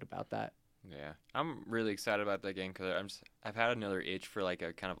excited about that. Yeah, I'm really excited about that game because I've had another itch for like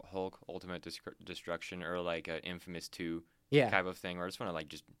a kind of Hulk Ultimate Destruction or like a Infamous 2 type of thing, where I just want to like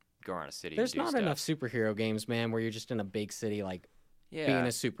just go around a city. There's and do not stuff. enough superhero games, man, where you're just in a big city like being a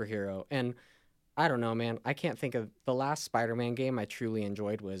superhero. And I don't know, man. I can't think of the last Spider-Man game I truly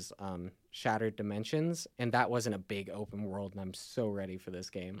enjoyed was Shattered Dimensions, and that wasn't a big open world, and I'm so ready for this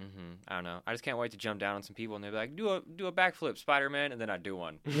game. I don't know. I just can't wait to jump down on some people and they'll be like, do a backflip, Spider-Man, and then I do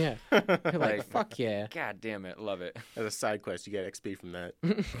one. Yeah. You're like, Like, fuck yeah. God damn it, love it. As a side quest, you get XP from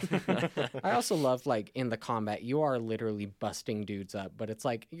that. I also love, like, in the combat, you are literally busting dudes up, but it's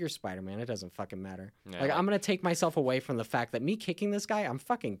like, you're Spider-Man. It doesn't fucking matter. Yeah, like, I'm going to take myself away from the fact that me kicking this guy, I'm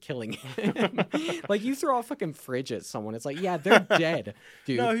fucking killing him. Like, you throw a fucking fridge at someone, it's like, yeah, they're dead,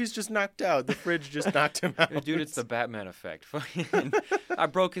 dude. No, he's just knocked out. The fridge just knocked him out. Dude, it's the Batman effect. I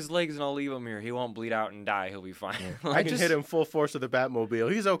broke his legs and I'll leave him here. He won't bleed out and die. He'll be fine. I can hit him full force with the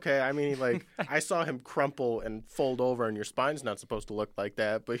Batmobile. He's okay. I mean, like, I saw him crumple and fold over, and your spine's not supposed to look like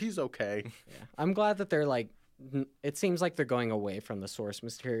that, but he's okay. Yeah. I'm glad that they're like, it seems like they're going away from the source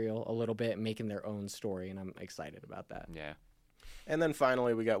material a little bit, making their own story, and I'm excited about that. Yeah. And then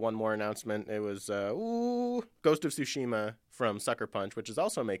finally, we got one more announcement. It was Ghost of Tsushima from Sucker Punch, which is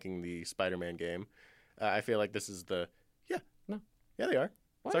also making the Spider-Man game. I feel like this is the... Yeah, they are.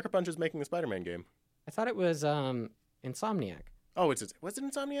 What? Sucker Punch is making the Spider-Man game. I thought it was Insomniac. Oh, was it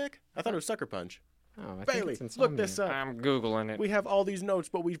Insomniac? I thought it was Sucker Punch. Oh, I Bailey, think it's look this Insomniac. up. I'm Googling it. We have all these notes,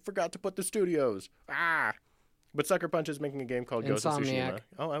 but we forgot to put the studios. But Sucker Punch is making a game called Ghost of Insomniac. Tsushima.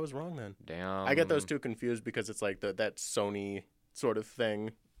 Oh, I was wrong then. Damn. I get those two confused because it's like that Sony sort of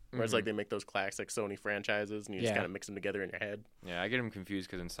thing, where it's like they make those classic Sony franchises and you just Yeah. kind of mix them together in your head. Yeah, I get them confused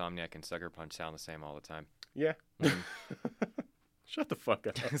because Insomniac and Sucker Punch sound the same all the time. Yeah. Shut the fuck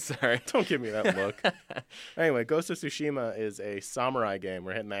up. Sorry. Don't give me that look. Anyway, Ghost of Tsushima is a samurai game.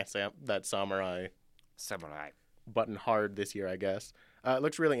 We're hitting that samurai button hard this year, I guess. It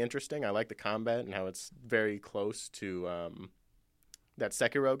looks really interesting. I like the combat and how it's very close to that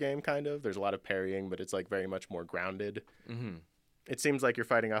Sekiro game, kind of. There's a lot of parrying, but it's like very much more grounded. It seems like you're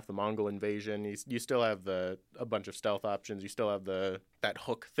fighting off the Mongol invasion. You still have a bunch of stealth options. You still have that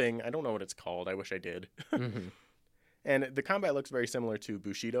hook thing. I don't know what it's called. I wish I did. And the combat looks very similar to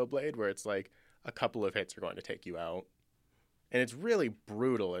Bushido Blade, where it's like a couple of hits are going to take you out. And it's really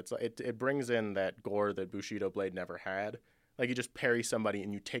brutal. It brings in that gore that Bushido Blade never had. Like, you just parry somebody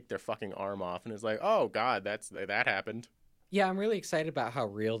and you take their fucking arm off, and it's like, oh god, that happened. Yeah, I'm really excited about how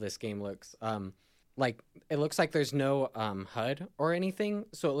real this game looks. Like, it looks like there's no HUD or anything,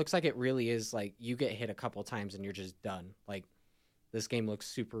 so it looks like it really is like you get hit a couple times and you're just done. Like, this game looks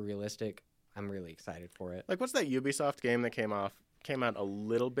super realistic. I'm really excited for it. Like, what's that Ubisoft game that came out a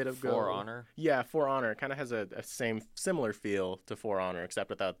little bit ago? For Honor? Yeah, For Honor. It kind of has a similar feel to For Honor, except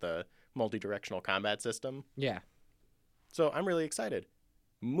without the multi-directional combat system. Yeah. So I'm really excited.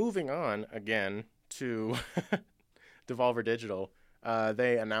 Moving on again to Devolver Digital,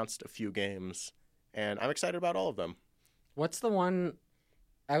 they announced a few games, and I'm excited about all of them. What's the one?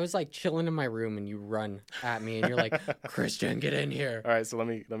 I was like chilling in my room and you run at me and you're like, Christian, get in here. All right, so let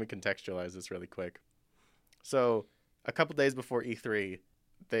me contextualize this really quick. So a couple days before E3,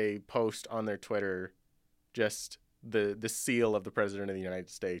 they post on their Twitter just the seal of the President of the United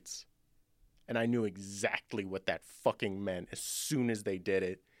States. And I knew exactly what that fucking meant as soon as they did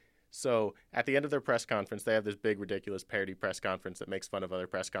it. So at the end of their press conference, they have this big, ridiculous parody press conference that makes fun of other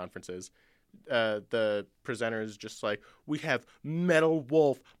press conferences. The presenter is just like, we have Metal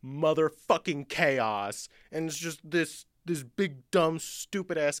Wolf motherfucking chaos. And it's just this big, dumb,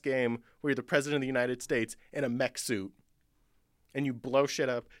 stupid-ass game where you're the President of the United States in a mech suit. And you blow shit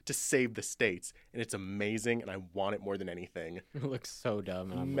up to save the states. And it's amazing, and I want it more than anything. It looks so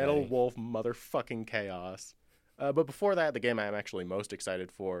dumb. And I'm Metal ready. Wolf motherfucking chaos. But before that, the game I'm actually most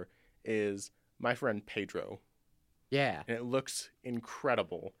excited for is My Friend Pedro. Yeah. And it looks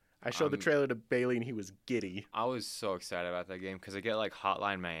incredible. I showed the trailer to Bailey, and he was giddy. I was so excited about that game because I get like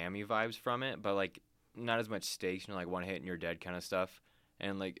Hotline Miami vibes from it, but like not as much stakes, like one hit and you're dead kind of stuff.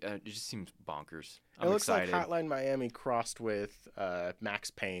 And like it just seems bonkers. It looks like Hotline Miami crossed with Max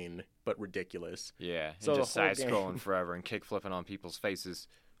Payne, but ridiculous. Yeah, So and just the whole side scrolling forever and kick flipping on people's faces.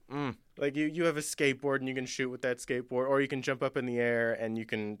 Like you have a skateboard and you can shoot with that skateboard, or you can jump up in the air and you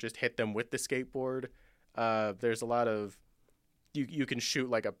can just hit them with the skateboard. there's a lot of you can shoot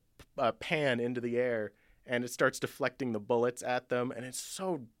like a pan into the air, and it starts deflecting the bullets at them, and it's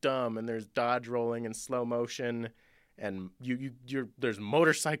so dumb. And there's dodge rolling in slow motion, and there's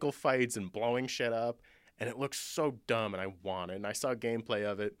motorcycle fights and blowing shit up, and it looks so dumb, and I want it. And I saw gameplay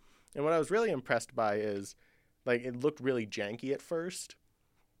of it, and what I was really impressed by is like it looked really janky at first.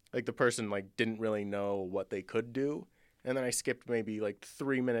 Like the person like didn't really know what they could do. And then I skipped maybe like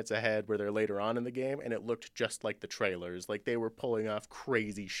 3 minutes ahead where they're later on in the game, and it looked just like the trailers. Like they were pulling off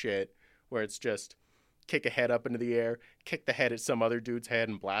crazy shit where it's just kick a head up into the air, kick the head at some other dude's head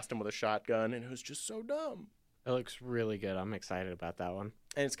and blast him with a shotgun, and it was just so dumb. It looks really good. I'm excited about that one.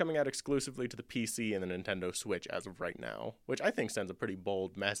 And it's coming out exclusively to the PC and the Nintendo Switch as of right now, which I think sends a pretty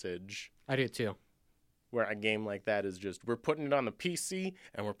bold message. I do too. Where a game like that is just, we're putting it on the PC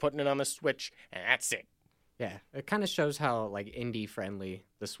and we're putting it on the Switch, and that's it. Yeah, it kind of shows how like indie friendly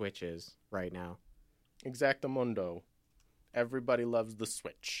the Switch is right now. Exactamundo. Everybody loves the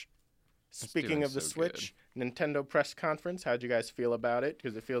Switch. Speaking doing of the so Switch, Nintendo press conference, how'd you guys feel about it?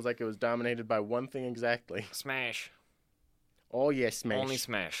 Because it feels like it was dominated by one thing exactly. Smash. Oh, yes, Smash. Only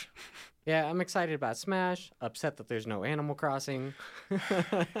Smash. Yeah, I'm excited about Smash. Upset that there's no Animal Crossing.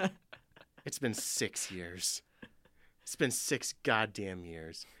 It's been 6 years. It's been 6 goddamn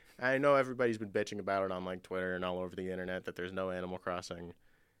years. I know everybody's been bitching about it on like Twitter and all over the internet that there's no Animal Crossing.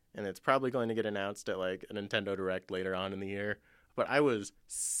 And it's probably going to get announced at like a Nintendo Direct later on in the year. But I was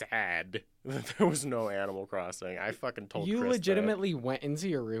sad that there was no Animal Crossing. I fucking told You Chris legitimately went into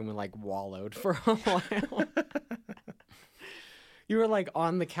your room and like wallowed for a while. You were like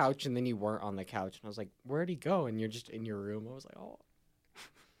on the couch and then you weren't on the couch. And I was like, where'd he go? And you're just in your room. I was like, oh.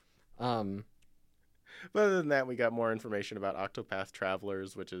 But other than that, we got more information about Octopath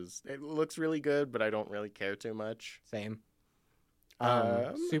Travelers, which is, it looks really good, but I don't really care too much. Same.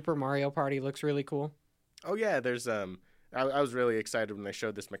 Um, Super Mario Party looks really cool. Oh yeah, there's I was really excited when they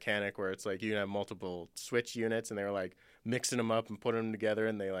showed this mechanic where it's like you can have multiple Switch units, and they were like mixing them up and putting them together,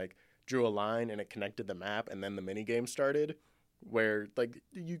 and they like drew a line and it connected the map, and then the mini game started, where like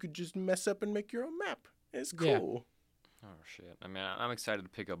you could just mess up and make your own map. It's cool. Yeah. Oh, shit. I mean, I'm excited to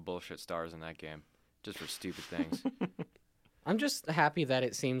pick up bullshit stars in that game. Just for stupid things. I'm just happy that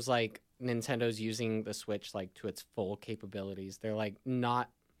it seems like Nintendo's using the Switch like to its full capabilities. They're like,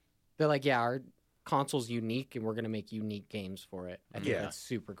 yeah, our console's unique and we're going to make unique games for it. I think Yeah. that's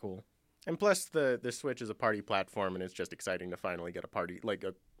super cool. And plus, the Switch is a party platform, and it's just exciting to finally get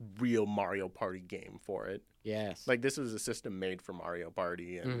a real Mario Party game for it. Yes. Like, this is a system made for Mario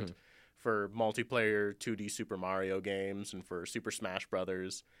Party and Mhm. for multiplayer 2D Super Mario games and for Super Smash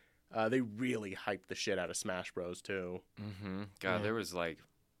Brothers. They really hyped the shit out of Smash Bros, too. Mm-hmm. God, Yeah. there was like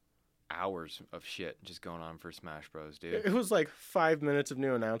hours of shit just going on for Smash Bros, dude. It was like 5 minutes of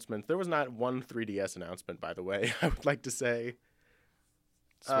new announcements. There was not one 3DS announcement, by the way, I would like to say.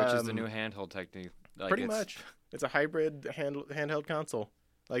 Switch is the new handheld technique. Like, Pretty much. It's a hybrid handheld console.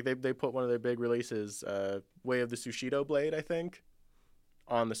 Like, they put one of their big releases, Way of the Sushido Blade, I think,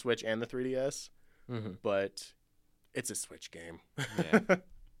 on the Switch and the 3DS. Mm-hmm. But it's a Switch game. Yeah.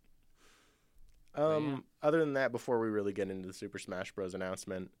 Yeah. Other than that, before we really get into the Super Smash Bros.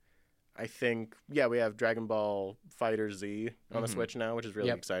 Announcement, I think, yeah, we have Dragon Ball Fighter Z on the Mhm. Switch now, which is really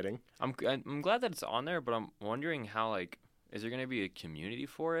Yep. exciting. I'm glad that it's on there, but I'm wondering how, like, is there going to be a community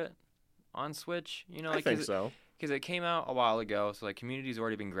for it on Switch? You know, I like, think so. Because it came out a while ago, so like community's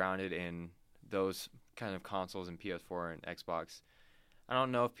already been grounded in those kind of consoles and PS4 and Xbox. I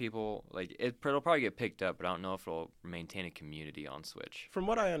don't know if people like it'll probably get picked up, but I don't know if it'll maintain a community on Switch. From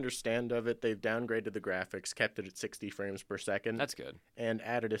what I understand of it, they've downgraded the graphics, kept it at 60 frames per second, That's good. and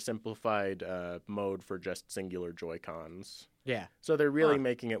added a simplified mode for just singular Joy-Cons. Yeah. So they're really Huh.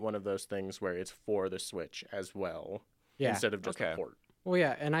 making it one of those things where it's for the Switch as well, Yeah. instead of just a Okay. port. Well,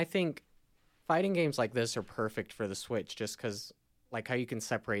 yeah, and I think fighting games like this are perfect for the Switch just because, like, how you can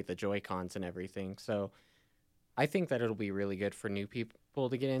separate the Joy-Cons and everything. So I think that it'll be really good for new people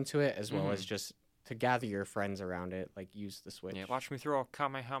to get into it, as well as just to gather your friends around it, like, use the Switch. Yeah, watch me throw a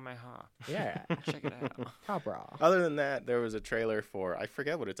Kamehameha. Yeah. Check it out. Cabra. Other than that, there was a trailer for, I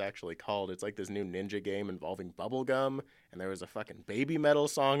forget what it's actually called. It's like this new ninja game involving bubblegum, and there was a fucking baby metal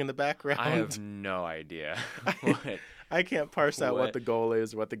song in the background. I have no idea. what? I can't parse out what What? the goal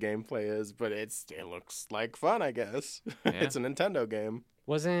is, what the gameplay is, but it looks like fun, I guess. Yeah. It's a Nintendo game.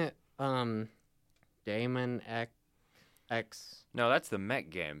 Wasn't Damon X? No, that's the mech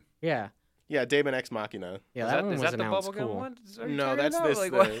game. Yeah. Yeah, Daemon Ex Machina. Yeah, Is that one is was that the announced bubblegum cool. one? Are you No, talking that's about? this,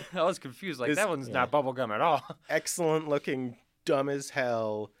 Like, the- what? I was confused. Like this- that one's yeah. not bubblegum at all. Excellent looking, dumb as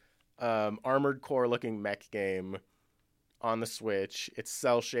hell, Armored Core looking mech game. on the Switch. It's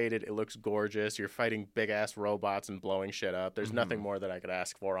cell shaded. It looks gorgeous. You're fighting big ass robots and blowing shit up. There's nothing more that I could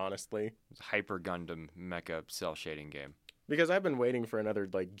ask for, honestly. It's Hyper Gundam mecha cell shading game. Because I've been waiting for another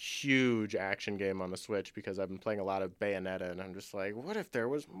like huge action game on the Switch because I've been playing a lot of Bayonetta, and I'm just like, what if there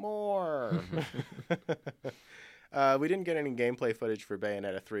was more? We didn't get any gameplay footage for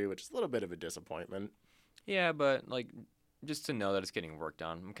Bayonetta 3, which is a little bit of a disappointment. Yeah, but like just to know that it's getting worked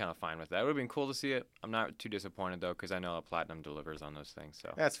on, I'm kind of fine with that. It would have been cool to see it. I'm not too disappointed though, because I know that Platinum delivers on those things.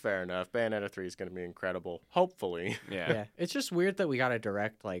 So That's fair enough. Bayonetta 3 is going to be incredible, hopefully. Yeah. It's just weird that we got a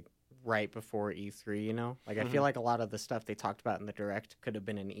direct like right before E3, you know? Like I feel like a lot of the stuff they talked about in the direct could have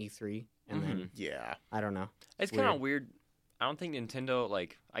been in E3 and then Yeah. I don't know. It's kind of weird. I don't think Nintendo,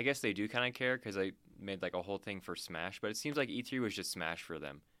 like, I guess they do kind of care because they made like a whole thing for Smash, but it seems like E3 was just Smash for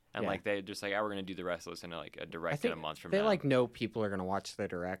them. And like they just like, we're gonna do the rest of this in like a direct in a month from now. They like know people are gonna watch the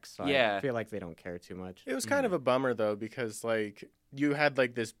direct, so Yeah. I feel like they don't care too much. It was kind of a bummer though, because like you had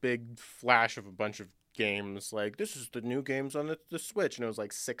like this big flash of a bunch of games, like this is the new games on the Switch, and it was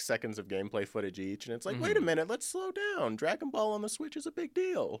like 6 seconds of gameplay footage each, and it's like, wait a minute, let's slow down. Dragon Ball on the Switch is a big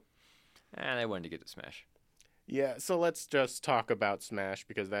deal. And they wanted to get to Smash. Yeah, so let's just talk about Smash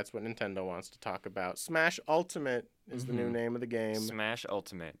because that's what Nintendo wants to talk about. Smash Ultimate is the new name of the game. Smash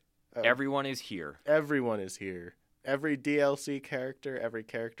Ultimate. Everyone is here. Everyone is here. Every DLC character, every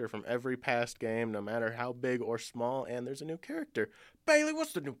character from every past game, no matter how big or small, and there's a new character. Bailey,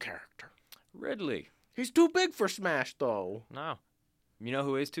 what's the new character? Ridley. He's too big for Smash, though. No. You know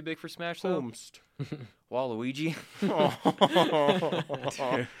who is too big for Smash though? Whomst. Waluigi.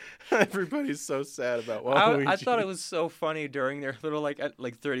 Everybody's so sad about Waluigi. I thought it was so funny during their little like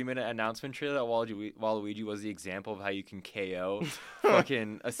 30-minute announcement trailer that Waluigi was the example of how you can KO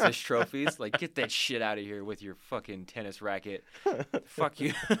fucking assist trophies. Like, get that shit out of here with your fucking tennis racket. Fuck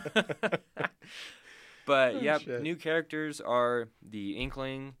you. But yep, shit. new characters are the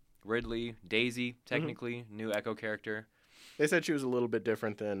Inkling, Ridley, Daisy, technically new Echo character. They said she was a little bit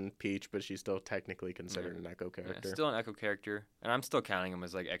different than Peach, but she's still technically considered an Echo Yeah, character. still an Echo character, and I'm still counting them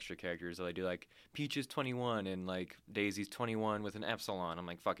as like extra characters. So they do like Peach is 21 and like Daisy's 21 with an epsilon. I'm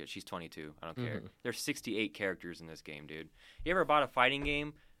like, fuck it, she's 22. I don't care. There's 68 characters in this game, dude. You ever bought a fighting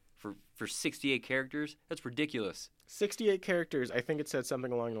game for 68 characters? That's ridiculous. 68 characters. I think it said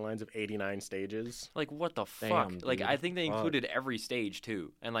something along the lines of 89 stages. Like, what the fuck? Damn, Like, dude. I think they included every stage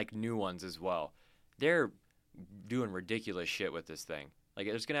too, and like new ones as well. They're doing ridiculous shit with this thing. Like,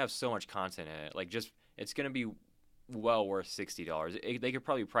 it's gonna have so much content in it. Like, just it's gonna be well worth $60. They could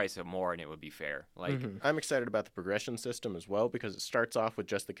probably price it more, and it would be fair. Like, I'm excited about the progression system as well because it starts off with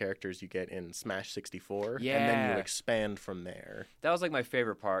just the characters you get in Smash 64, and then Yeah. you expand from there. that was like my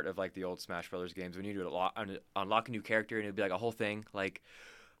favorite part of like the old Smash Brothers games when you would unlock a new character, and it'd be like a whole thing like,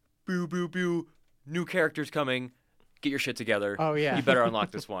 boo boo boo, new characters coming. Get your shit together. Oh, yeah. You better unlock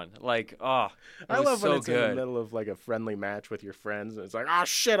this one. Like, oh, I was love so when it's in the good. middle of like a friendly match with your friends, and it's like, oh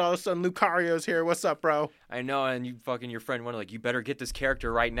shit! All of a sudden, Lucario's here. What's up, bro? I know, and you fucking your friend went like, you better get this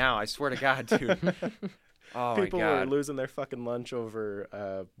character right now. I swear to God, dude. Oh People my were God. losing their fucking lunch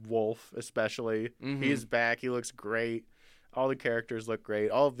over Wolf, especially. He's back. He looks great. All the characters look great.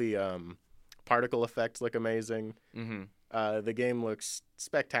 All of the particle effects look amazing. The game looks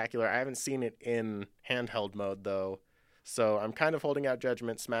spectacular. I haven't seen it in handheld mode though, so I'm kind of holding out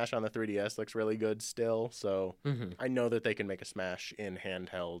judgment. Smash on the 3DS looks really good still, so I know that they can make a Smash in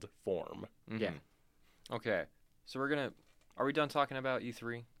handheld form. Yeah. Okay, so are we done talking about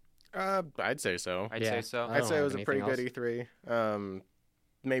E3? I'd say so. I'd Yeah. say so. I I'd don't say it have was a pretty anything good E3.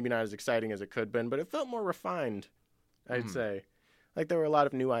 Maybe not as exciting as it could have been, but it felt more refined, I'd say. Like, there were a lot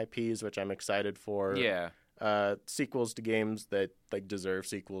of new IPs, which I'm excited for. Yeah. Sequels to games that, like, deserve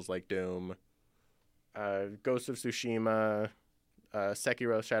sequels, like Doom. Ghost of Tsushima.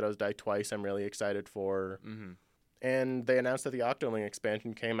 Sekiro Shadows Die Twice, I'm really excited for. And they announced that the Octoling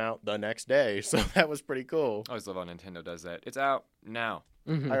expansion came out the next day, so that was pretty cool. I always love how Nintendo does that. It's out now.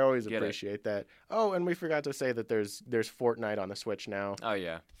 I always Get it. appreciate that. Oh, and we forgot to say that there's Fortnite on the Switch now. Oh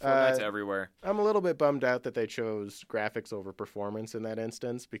yeah, Fortnite's Uh, everywhere. I'm a little bit bummed out that they chose graphics over performance in that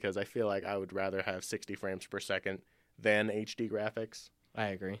instance because I feel like I would rather have 60 frames per second than HD graphics. I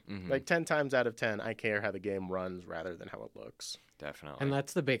agree. Like 10 times out of 10, I care how the game runs rather than how it looks. Definitely. And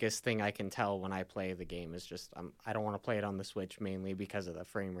that's the biggest thing I can tell when I play the game is just I don't want to play it on the Switch mainly because of the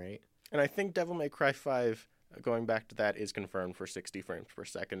frame rate. And I think Devil May Cry 5, going back to that, is confirmed for 60 frames per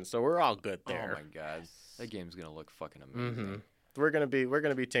second, so we're all good there. Oh my God, that game's gonna look fucking amazing. We're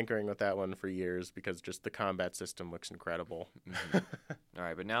gonna be tinkering with that one for years because just the combat system looks incredible. All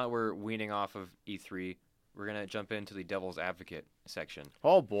right, but now that we're weaning off of E3, we're gonna jump into the devil's advocate section.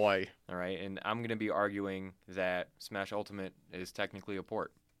 Oh boy. All right, and I'm gonna be arguing that Smash Ultimate is technically a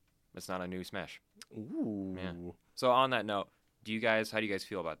port. It's not a new Smash. Ooh. Yeah. So on that note, how do you guys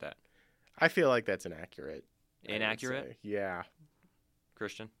feel about that? I feel like that's inaccurate. I would Inaccurate, say. Yeah.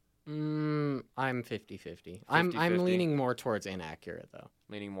 Christian? I'm 50-50. I'm 50-50? leaning more towards inaccurate though.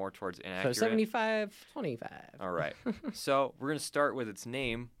 Leaning more towards inaccurate. So 75-25. All right. So we're going to start with its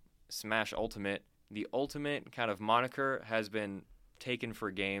name, Smash Ultimate. The Ultimate kind of moniker has been taken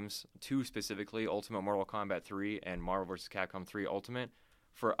for games, two specifically, Ultimate Mortal Kombat 3 and Marvel vs. Capcom 3 Ultimate,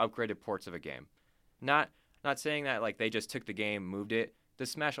 for upgraded ports of a game. Not saying that like they just took the game, moved it. The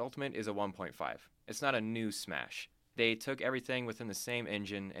Smash Ultimate is a 1.5. It's not a new Smash. They took everything within the same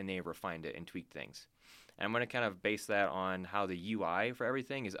engine and they refined it and tweaked things. And I'm going to kind of base that on how the UI for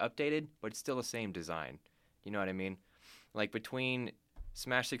everything is updated, but it's still the same design. You know what I mean? Like between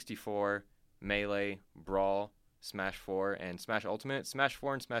Smash 64, Melee, Brawl, Smash 4, and Smash Ultimate, Smash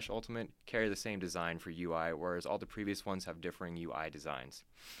 4 and Smash Ultimate carry the same design for UI, whereas all the previous ones have differing UI designs.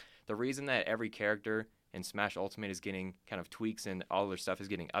 The reason that every character in Smash Ultimate is getting kind of tweaks and all their stuff is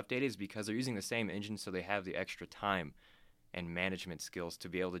getting updated is because they're using the same engine, so they have the extra time and management skills to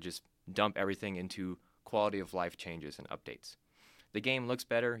be able to just dump everything into quality of life changes and updates. The game looks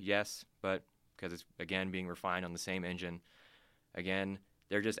better, yes, but because it's, again, being refined on the same engine. Again,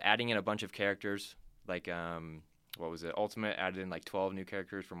 they're just adding in a bunch of characters, like, Ultimate added in like 12 new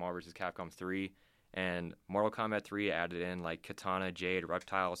characters for Marvel vs. Capcom 3, and Mortal Kombat 3 added in like Katana, Jade,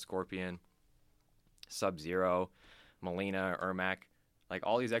 Reptile, Scorpion, Sub-Zero, Melina, Ermac. Like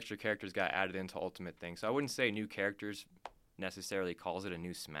all these extra characters got added into Ultimate thing. So I wouldn't say new characters necessarily calls it a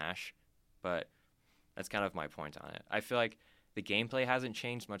new Smash, but that's kind of my point on it. I feel like the gameplay hasn't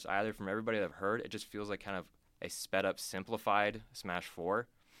changed much either from everybody that I've heard. It just feels like kind of a sped up, simplified Smash 4.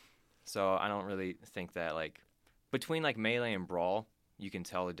 So I don't really think that like between like Melee and Brawl, you can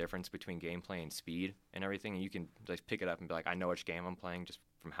tell the difference between gameplay and speed and everything, and you can like pick it up and be like, I know which game I'm playing just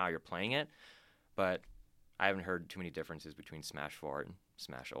from how you're playing it. But I haven't heard too many differences between Smash 4 and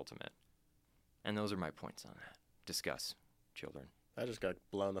Smash Ultimate. And those are my points on that. Discuss, children. I just got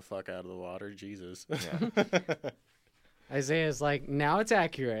blown the fuck out of the water. Jesus. Yeah. Isaiah's like, now it's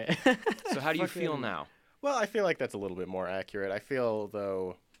accurate. So how do you feel now? Well, I feel like that's a little bit more accurate. I feel,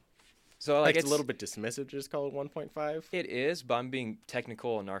 though, So like it's a little bit dismissive to just call it 1.5. It is, but I'm being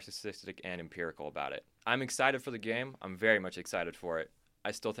technical and narcissistic and empirical about it. I'm excited for the game. I'm very much excited for it.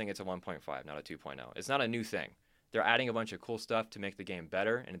 I still think it's a 1.5, not a 2.0. It's not a new thing. They're adding a bunch of cool stuff to make the game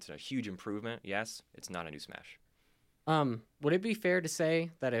better, and it's a huge improvement. Yes, it's not a new Smash. Would it be fair to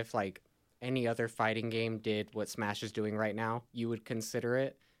say that if like any other fighting game did what Smash is doing right now, you would consider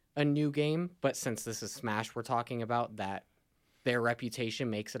it a new game? But since this is Smash we're talking about, that their reputation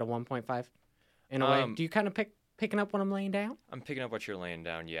makes it a 1.5 in a way. Do you kind of picking up what I'm laying down? I'm picking up what you're laying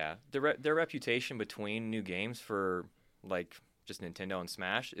down, yeah. Their reputation between new games for like just Nintendo and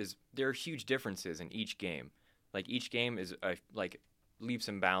Smash is there are huge differences in each game. Like each game is like leaps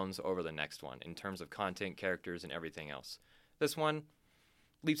and bounds over the next one in terms of content, characters, and everything else. This one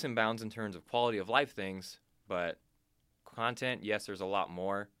leaps and bounds in terms of quality of life things, but content, yes, there's a lot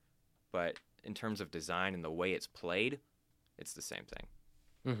more, but in terms of design and the way it's played, it's the same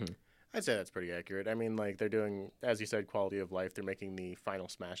thing. Mm-hmm. I'd say that's pretty accurate. I mean, like, they're doing, as you said, quality of life. They're making the final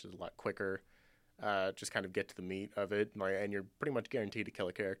smashes a lot quicker. Just kind of get to the meat of it, and you're pretty much guaranteed to kill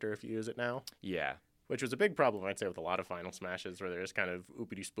a character if you use it now. Yeah. Which was a big problem, I'd say, with a lot of final smashes, where they're just kind of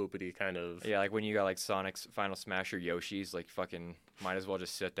oopity-spoopity kind of... Yeah, like when you got, like, Sonic's Final Smash or Yoshi's, like, fucking might as well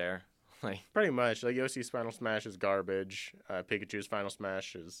just sit there. Like pretty much. Like, Yoshi's Final Smash is garbage. Pikachu's Final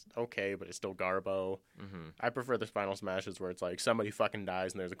Smash is okay, but it's still garbo. Mm-hmm. I prefer the Final Smashes where it's like somebody fucking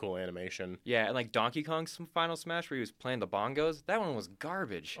dies and there's a cool animation. Yeah, and like Donkey Kong's Final Smash where he was playing the bongos, that one was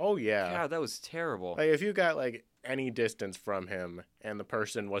garbage. Oh, yeah. God, that was terrible. Like, if you got, like, any distance from him and the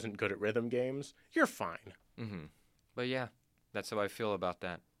person wasn't good at rhythm games, you're fine. Mm-hmm. But yeah, that's how I feel about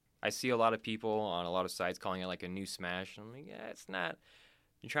that. I see a lot of people on a lot of sites calling it like a new Smash. I'm like, yeah, it's not.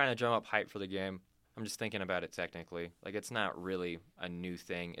 You're trying to drum up hype for the game. I'm just thinking about it technically. Like, it's not really a new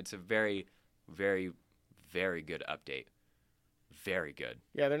thing. It's a very, very, very good update. Very good.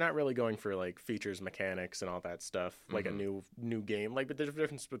 Yeah, they're not really going for, like, features, mechanics, and all that stuff, like a new game. Like, but there's a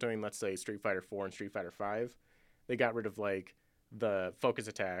difference between, let's say, Street Fighter 4 and Street Fighter 5. They got rid of, like, the focus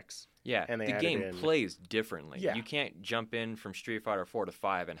attacks. Yeah, And they the added game in- plays differently. Yeah. You can't jump in from Street Fighter 4 to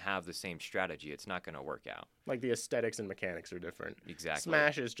 5 and have the same strategy. It's not going to work out. Like the aesthetics and mechanics are different. Exactly.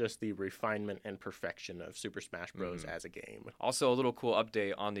 Smash is just the refinement and perfection of Super Smash Bros. Mhm. As a game. Also, a little cool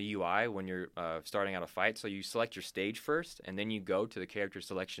update on the UI when you're starting out a fight. So you select your stage first, and then you go to the character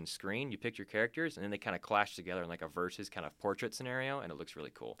selection screen. You pick your characters, and then they kind of clash together in like a versus kind of portrait scenario, and it looks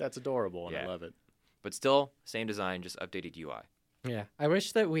really cool. That's adorable, and I Yeah. love it. But still, same design, just updated UI. Yeah, I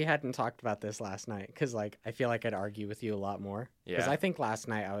wish that we hadn't talked about this last night because, like, I feel like I'd argue with you a lot more. Because Yeah. I think last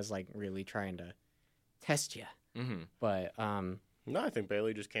night I was like really trying to test you, Mm-hmm. but No, I think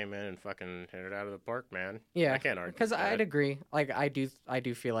Bailey just came in and fucking hit it out of the park, man. yeah, I can't argue. because with that. I'd agree. Like, I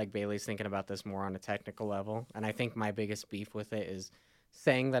do feel like Bailey's thinking about this more on a technical level, and I think my biggest beef with it is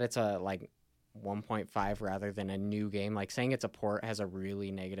saying that it's a like 1.5 rather than a new game. Like saying it's a port has a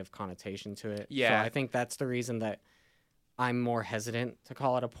really negative connotation to it. Yeah. so I think that's the reason that I'm more hesitant to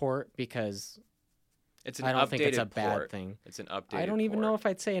call it a port because It's an I don't updated think it's a port. bad thing. It's an updated I don't even know port. if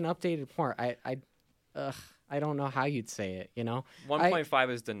I'd say an updated port. I don't know how you'd say it. You know, 1.5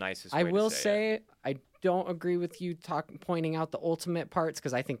 is the nicest way I to will say it. say I don't agree with you pointing out the ultimate parts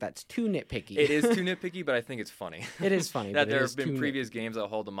because I think that's too nitpicky. It is too nitpicky, but I think it's funny. It is funny that but it there is have been too previous games that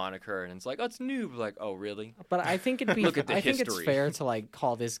hold the moniker, and it's like, oh, it's new. But like, oh, really? But I think it'd be. Look at the I think it's history. fair to like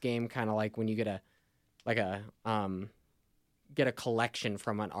call this game kind of like when you get a collection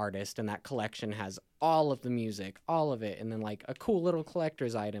from an artist, and that collection has all of the music, all of it, and then like a cool little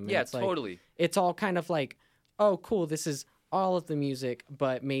collector's item. And Yeah, it's like, totally. it's all kind of like, oh, cool, this is all of the music,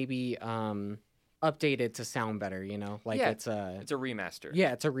 but maybe updated to sound better. You know, like Yeah, it's a It's a remaster.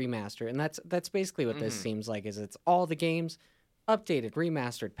 yeah, it's a remaster, and that's basically what this Mhm. seems like. Is it's all the games. Updated,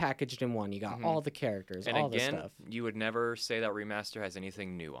 remastered, packaged in one. You got Mhm. all the characters, And all again, the stuff. you would never say that remaster has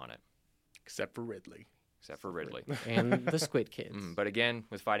anything new on it, Except for Ridley. except for Ridley. And the Squid Kids. But again,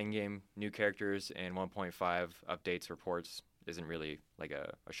 with fighting game, new characters and 1.5 updates, reports isn't really like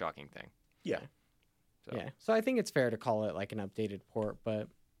a shocking thing. Yeah. So. Yeah. So I think it's fair to call it like an updated port, but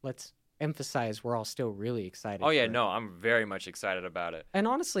let's emphasize we're all still really excited. Oh yeah, for it. no, I'm very much excited about it. And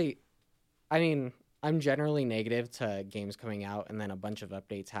honestly, I mean, I'm generally negative to games coming out and then a bunch of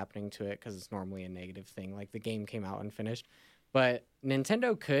updates happening to it because it's normally a negative thing. Like the game came out unfinished. But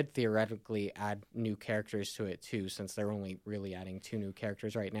Nintendo could theoretically add new characters to it too, since they're only really adding 2 new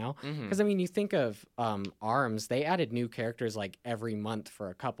characters right now. Mhm. Because I mean, you think of ARMS, they added new characters like every month for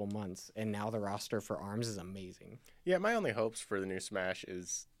a couple months, and now the roster for ARMS is amazing. Yeah, my only hopes for the new Smash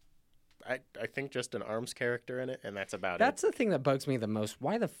is I think just an ARMS character in it, and that's about That's the thing that bugs me the most.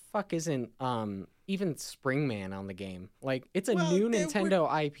 Why the fuck isn't even Springman on the game? Like, it's a Well, new they- Nintendo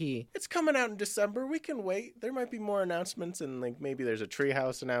IP. It's coming out in December. We can wait. There might be more announcements, and like maybe there's a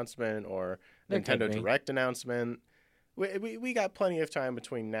Treehouse announcement or There could Nintendo be. Direct announcement. We got plenty of time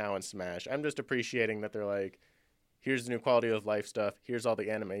between now and Smash. I'm just appreciating that they're like, here's the new quality of life stuff. Here's all the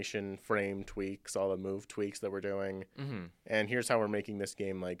animation frame tweaks, all the move tweaks that we're doing, Mhm. and here's how we're making this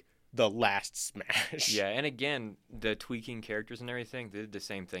game like the last Smash. Yeah, and again, the tweaking characters and everything, they did the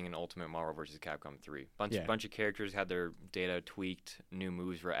same thing in Ultimate Marvel vs. Capcom 3. Yeah. Bunch of characters had their data tweaked, new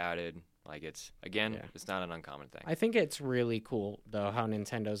moves were added. Like it's Yeah. it's not an uncommon thing. I think it's really cool, though, how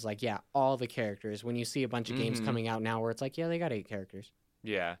Nintendo's like, yeah, all the characters. When you see a bunch of games Mhm. coming out now where it's like, yeah, they got 8 characters.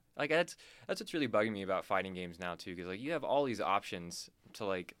 Yeah, like that's what's really bugging me about fighting games now too, because like you have all these options to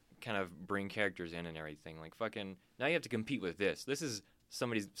like kind of bring characters in and everything. Like fucking now you have to compete with this. This is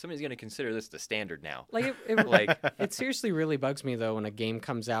somebody's gonna consider this the standard now. Like, Like it seriously really bugs me, though, when a game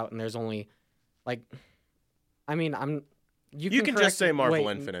comes out and there's only, like, I mean, You can just correct- say Marvel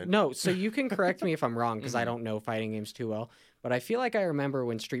wait, Infinite. No, so you can correct me if I'm wrong because I Mhm. don't know fighting games too well. But I feel like I remember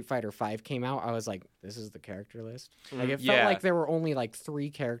when Street Fighter V came out, I was like, "This is the character list." Like it felt Yeah. like there were only like 3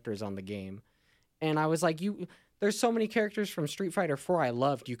 characters on the game, and I was like, There's so many characters from Street Fighter 4 I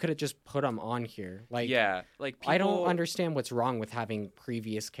loved. You could have just put them on here. Like, yeah, like people, I don't understand what's wrong with having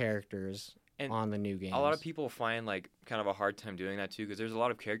previous characters And on the new games. A lot of people find like kind of a hard time doing that too, because there's a lot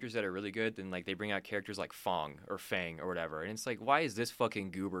of characters that are really good. Then like they bring out characters like Fong or Fang or whatever, and it's like, why is this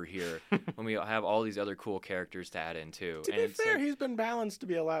fucking goober here when we have all these other cool characters to add in too? To And be it's fair, like, he's been balanced to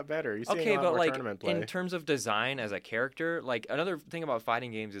be a lot better. He's okay, seeing a lot but more like tournament play. in terms of design as a character, like another thing about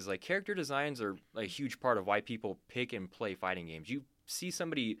fighting games is like character designs are a huge part of why people pick and play fighting games. You see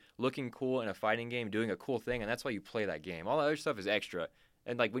somebody looking cool in a fighting game doing a cool thing, and that's why you play that game. All the other stuff is extra.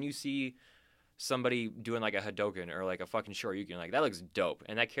 And like when you see somebody doing like a Hadouken or like a fucking Shoryuken, like that looks dope,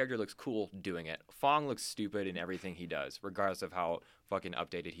 and that character looks cool doing it. Fong looks stupid in everything he does, regardless of how fucking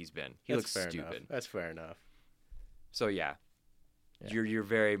updated he's been. He That's looks fair stupid. Enough. That's fair enough. So yeah, Yeah. you're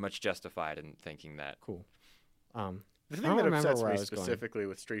very much justified in thinking that. Cool. The I thing don't that remember upsets where me I was going. specifically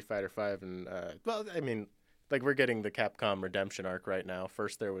with Street Fighter V and well, I mean, like we're getting the Capcom Redemption arc right now.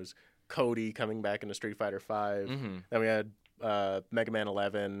 First there was Cody coming back into Street Fighter V. Mm-hmm. Then we had Mega Man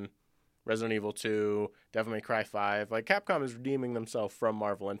 11, Resident Evil 2, Devil May Cry 5. Like Capcom is redeeming themselves from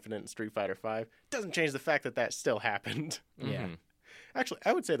Marvel Infinite and Street Fighter V. Doesn't change the fact that that still happened. Yeah. Actually,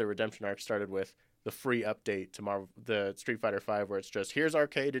 I would say the Redemption arc started with the free update to Marvel, the Street Fighter V, where it's just here's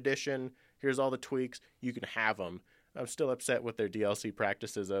Arcade Edition, here's all the tweaks, you can have them. I'm still upset with their DLC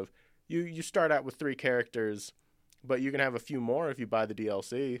practices of you start out with 3 characters, but you can have a few more if you buy the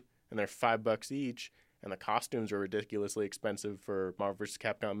DLC, and they're $5 each, and the costumes are ridiculously expensive for Marvel vs.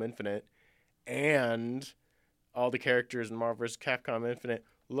 Capcom Infinite, and all the characters in Marvel vs. Capcom Infinite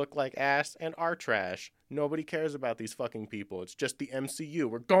look like ass and are trash. Nobody cares about these fucking people. It's just the MCU.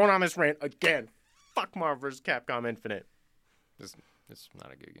 We're going on this rant again. Fuck Marvel vs. Capcom Infinite. It's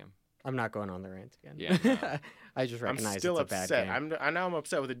not a good game. I'm not going on the rant again. Yeah, no. I just recognize I'm still it's a bad upset. game. I'm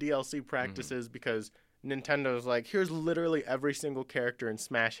upset with the DLC practices because Nintendo's like, here's literally every single character in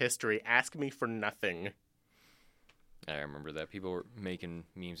Smash history. Ask me for nothing. I remember that. People were making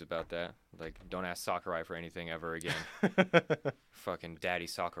memes about that. Like, don't ask Sakurai for anything ever again. Fucking Daddy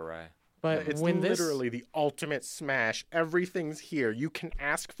Sakurai. But It's when literally the ultimate Smash. Everything's here. You can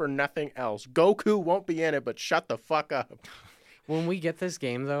ask for nothing else. Goku won't be in it, but shut the fuck up. when we get this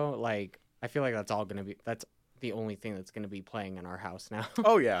game though, like I feel like that's the only thing that's gonna be playing in our house now.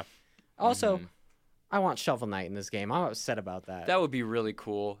 Oh, yeah. Also, Mhm. I want Shovel Knight in this game. I'm upset about that. That would be really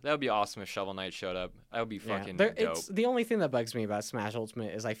cool. That would be awesome if Shovel Knight showed up. That would be fucking dope. It's the only thing that bugs me about Smash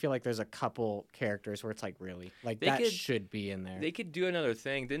Ultimate is I feel like there's a couple characters where it's like really like They that could- should be in there. They could do another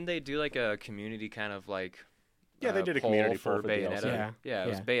thing. Didn't they do like a community kind of like Yeah, they did a poll community for poll for Bayonetta? DLC. Yeah, it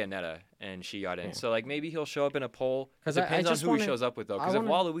was Bayonetta, and she got in. Yeah. So like maybe he'll show up in a poll. 'Cause It I depends on just who wanna- he shows up with though. I Because if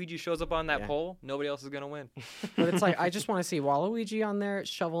wanna- Waluigi shows up on that Yeah. poll, nobody else is gonna win. But it's like I just want to see Waluigi on there,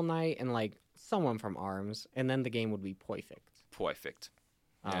 Shovel Knight, and like someone from ARMS, and then the game would be perfect. Perfect.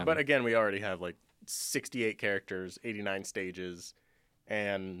 Yeah. But again, we already have like 68 characters, 89 stages,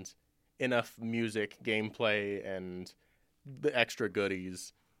 and enough music, gameplay, and the extra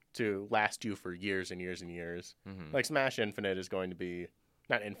goodies to last you for years and years and years. Mhm. Like Smash Infinite is going to be,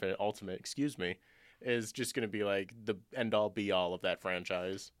 not Infinite, Ultimate, excuse me, is just going to be like the end-all be-all of that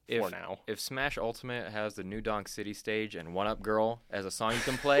franchise for now. If Smash Ultimate has the New Donk City stage and One Up Girl as a song you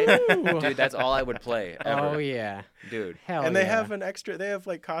can play, dude, that's all I would play ever. Oh yeah, Dude. hell And they yeah. have they have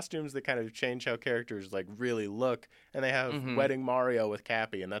like costumes that kind of change how characters like really look, and they have Mhm. Wedding Mario with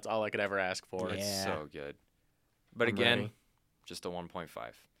Cappy, and that's all I could ever ask for. Yeah. It's so good. But I'm again, ready. just a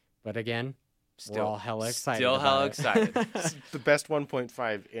 1.5. But again, we're Still all hella excited. Still about hella it. excited. It's the best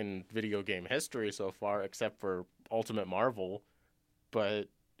 1.5 in video game history so far, except for Ultimate Marvel. But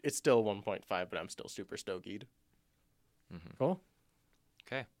it's still 1.5, but I'm still super stogied. Cool.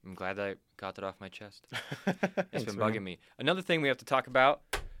 Okay, I'm glad that I got that off my chest. Thanks, It's been man. bugging me. Another thing we have to talk about.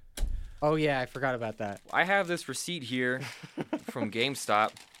 Oh yeah, I forgot about that. I have this receipt here from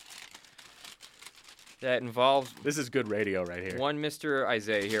GameStop that involves This is good radio right here. one Mr.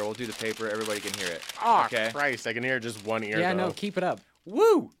 Isaiah. Here, we'll do the paper. Everybody can hear it. Oh, okay. Christ, I can hear just one ear, Yeah, though. no, keep it up.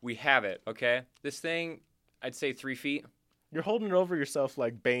 Woo! We have it. Okay. This thing, I'd say 3 feet. You're holding it over yourself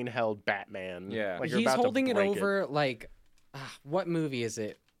like Bane held Batman. Yeah. Like you're He's about to holding it break over like, what movie is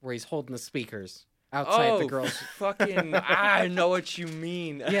it where he's holding the speakers outside the girls? fucking! I know what you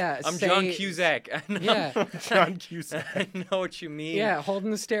mean. Yeah, I'm John say- Cusack. I know- Yeah, John Cusack. I know what you mean. yeah,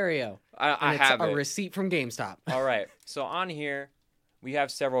 holding the stereo. I And it's have a it. receipt from GameStop. All right. So on here, we have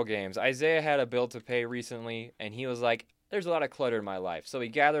several games. Isaiah had a bill to pay recently, and he was like, "There's a lot of clutter in my life." So he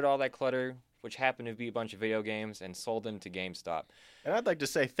gathered all that clutter, which happened to be a bunch of video games, and sold them to GameStop. And I'd like to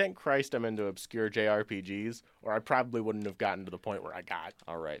say, thank Christ I'm into obscure JRPGs, or I probably wouldn't have gotten to the point where I got.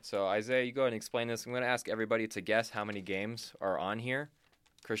 All right. So Isaiah, you go ahead and explain this. I'm going to ask everybody to guess how many games are on here.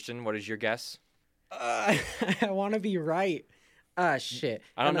 Christian, what is your guess? I want to be right. Shit.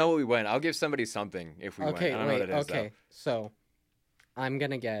 I don't know what we went. I'll give somebody something if we Okay, win. I don't wait. know what it is, Okay, so I'm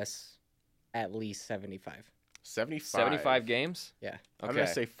gonna guess at least 75. 75. 75 games? Yeah, I'm Okay. going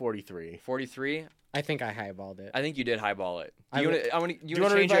to say 43. 43? I think I highballed it. I think you did highball it. Do I you would- want to wanna change your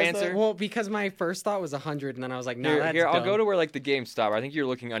revise that? answer? Well, because my first thought was 100, and then I was like, no, Here, that's here, I'll dumb. go to where like the game stop. I think you're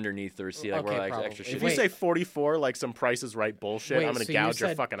looking underneath the receipt, like where Okay, like probably. extra If shit. If you Wait. say 44, like some Price is Right bullshit, Wait, I'm going so to you gouge your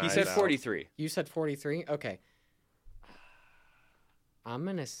said- fucking He eyes said out. 43. You said 43. Okay. I'm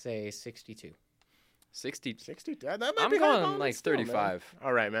gonna say 62. 60. 60? That might I'm be going highballing like still, man. 35.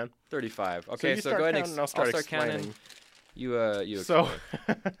 All right, man. 35. So Okay, you so, start go ahead and counting, I'll start counting. explaining. You So,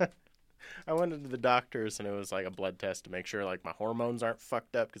 explain. I went into the doctor's and it was like a blood test to make sure like my hormones aren't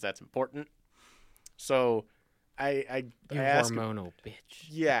fucked up because that's important. So, You ask, hormonal bitch.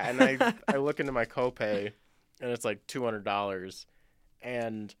 yeah, and I look into my copay, and it's like $200.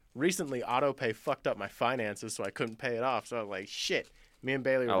 And recently, AutoPay fucked up my finances, so I couldn't pay it off. So I was like, shit. Me and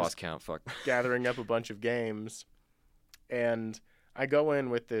Bailey I were lost count. Fuck. gathering up a bunch of games, and I go in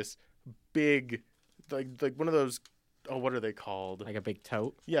with this big, like one of those. Oh, what are they called? Like a big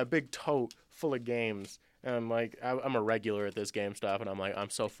tote. Yeah, big tote full of games. And I'm like, I'm a regular at this GameStop, and I'm like,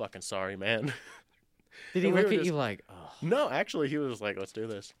 I'm so fucking sorry, man. Did he And we look were at you just- like, oh, No, actually, he was like, let's do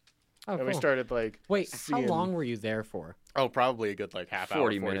this. oh And we cool. started like, Wait, seeing- how long were you there for? Oh, probably a good like half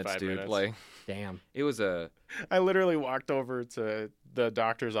 40 hour, minutes, 45 dude. minutes. Like, Damn. it was a. I literally walked over to the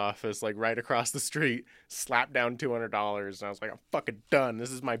doctor's office, like right across the street, slapped down $200, and I was like, I'm fucking done.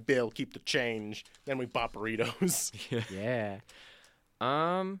 This is my bill. Keep the change. Then we bought burritos. Yeah.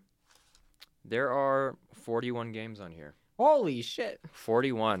 There are 41 games on here. Holy shit.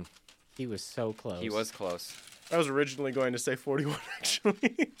 41. He was so close. He was close. I was originally going to say 41,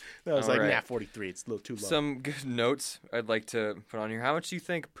 actually. I was All like, right. nah, 43. It's a little too low. Some good notes I'd like to put on here. How much do you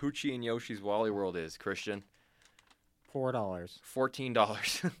think Poochie and Yoshi's Wally World is, Christian? $4.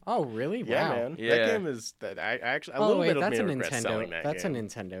 $14. Oh, really? yeah, Wow. man. Yeah. That game is that I actually a Oh little wait, bit of that's me a regrets selling Nintendo. that That's game. a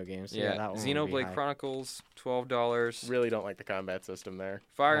Nintendo game. So Yeah, that one would be Xenoblade high. Chronicles, $12. Really don't like the combat system there.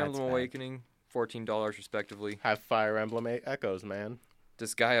 Fire That's Emblem bad. Awakening, $14 respectively. Have Fire Emblem Echoes, man.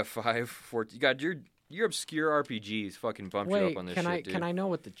 Disgaea 5, 14. You got your obscure RPGs fucking bumped you Wait, up on this can shit, I dude. can I know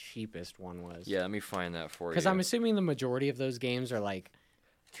what the cheapest one was? Yeah, let me find that for you. Because I'm assuming the majority of those games are like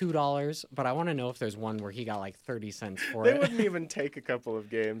 $2, but I want to know if there's one where he got like 30 cents for They it. wouldn't even take a couple of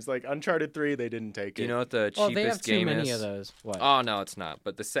games. Like Uncharted 3, they didn't take Do it. you know what the Oh, cheapest they have too game many is? of those. What? Oh, no, it's not.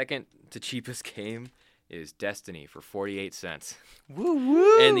 But the second to cheapest game is Destiny for 48 cents. Woo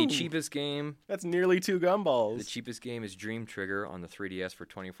woo! And the cheapest game, That's nearly 2 gumballs. the cheapest game is Dream Trigger on the 3DS for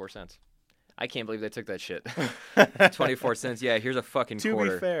 24 cents. I can't believe they took that shit. 24 cents. Yeah, here's a fucking To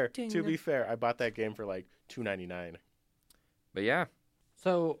quarter. be fair, I bought that game for like $2.99. But yeah,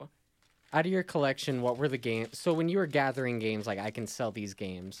 So, out of your collection, what were the games? So, when you were gathering games, like I can sell these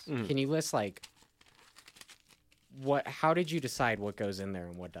games. Mhm. Can you list like what? How did you decide what goes in there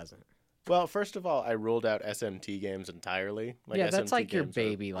and what doesn't? Well, first of all, I ruled out SMT games entirely. yeah, that's SMT like your games are-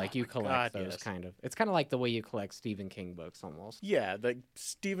 baby. Like you Oh my collect God, those yes. kind of. It's kind of like the way you collect Stephen King books, almost. Yeah, the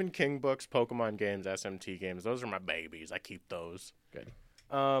Stephen King books, Pokemon games, SMT games. Those are my babies. I keep those. Good.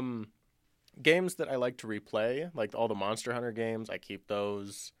 Games that I like to replay, like all the Monster Hunter games, I keep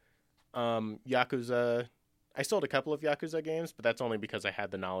those. Yakuza. I sold a couple of Yakuza games, but that's only because I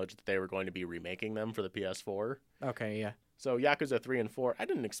had the knowledge that they were going to be remaking them for the PS4. Okay, yeah. So Yakuza 3 and 4, I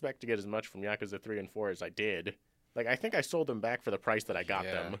didn't expect to get as much from Yakuza 3 and 4 as I did. Like, I think I sold them back for the price that I got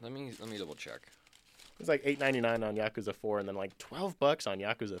yeah. them. Let me double check. It was like $8.99 on Yakuza 4 and then like $12 on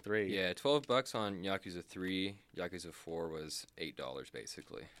Yakuza 3. Yeah, $12 on Yakuza 3. Yakuza 4 was $8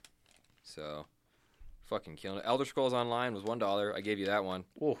 basically. So, fucking killing it. Elder Scrolls Online was $1. I gave you that one.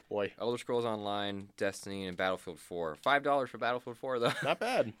 Oh, boy. Elder Scrolls Online, Destiny, and Battlefield 4. $5 for Battlefield 4 though. Not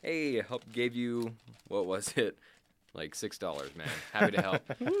bad. Hey, help gave you what was it? Like $6, man. Happy to help.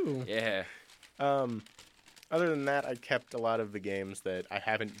 Ooh. Yeah. Other than that, I kept a lot of the games that I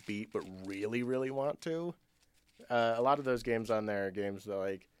haven't beat but really, really want to. A lot of those games on there are games that,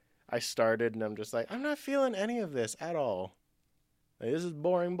 like, I started and I'm just like, I'm not feeling any of this at all. Like, this is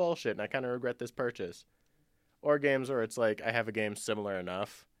boring bullshit and I kind of regret this purchase. Or games where it's like, I have a game similar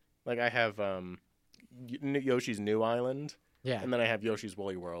enough. Like, I have Yoshi's New Island, Yeah. and then I have Yoshi's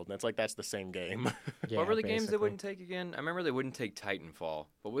Woolly World, and it's like, that's the same game. Yeah, what were the games they basically. wouldn't take again? I remember they wouldn't take Titanfall.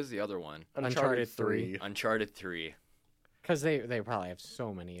 What was the other one? Uncharted 3. Uncharted 3. Because they probably have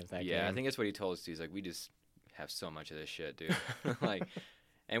so many of that Yeah, game. I think that's what he told us. He's like, we just have so much of this shit, dude. Like,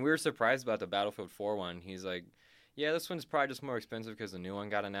 and we were surprised about the Battlefield 4 one. He's like, yeah, this one's probably just more expensive because the new one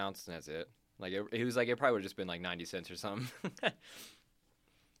got announced, and that's it. Like, he was like, it probably would have just been like 90 cents or something.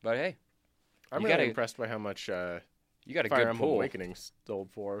 But hey, I'm You really gotta- impressed by how much you got a Fire good Emblem pool. Awakening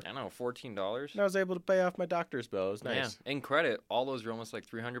sold for. I don't know, $14. And I was able to pay off my doctor's bill. It was nice. Yeah, in credit, all those are almost like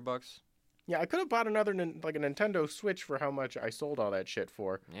 $300. Yeah, I could have bought another like a Nintendo Switch for how much I sold all that shit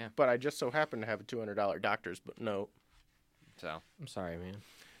for. Yeah. But I just so happened to have a $200 doctor's note. So, I'm sorry, man.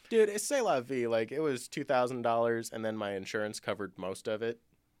 Dude, it's c'est la vie. Like, it was $2,000, and then my insurance covered most of it.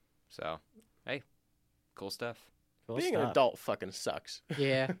 hey, cool stuff. Cool Being an stuff. adult fucking sucks.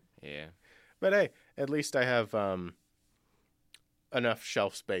 Yeah. Yeah. But hey, at least I have enough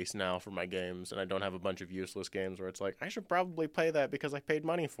shelf space now for my games, and I don't have a bunch of useless games where it's like, I should probably play that because I paid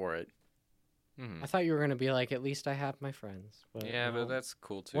money for it. Mhm. I thought you were gonna be like, at least I have my friends. But, Yeah, well, but that's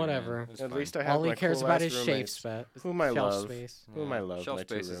cool too. whatever. Man. It's At fine. least I have all he my cares cool about ass is roommates. shelf Whom I love. space. Whom I love, Shelf my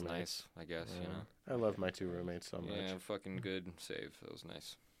two space is roommates. nice, I guess. You know. I love my two roommates so much. Yeah, fucking good save. That was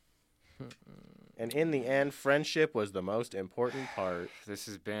nice. And in the end, friendship was the most important part. This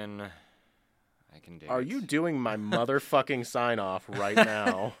has been. I can dig Are it. you doing my motherfucking sign off right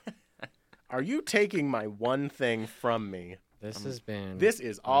now? Are you taking my one thing from me? This has been. This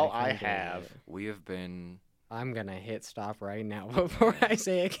is all I I can do have. it. We have been. I'm gonna hit stop right now before I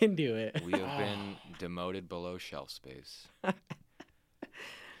say I can do it. We have been demoted below shelf space.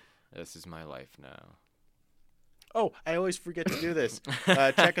 This is my life now. Oh, I always forget to do this.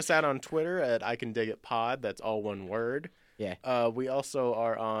 Check us out on Twitter at I Can Dig It Pod. That's all one word. Yeah. We also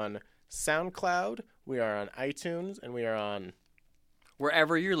are on SoundCloud. We are on iTunes, and we are on.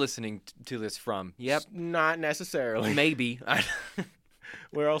 Wherever you're listening to this from. Yep. Not necessarily. Maybe.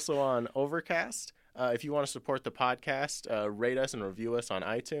 We're also on Overcast. If you want to support the podcast, rate us and review us on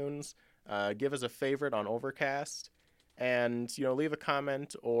iTunes. Give us a favorite on Overcast, and leave a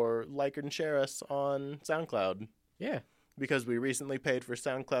comment or like and share us on SoundCloud. Yeah. Because we recently paid for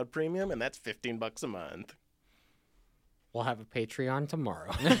SoundCloud Premium, and that's $15 a month. We'll have a Patreon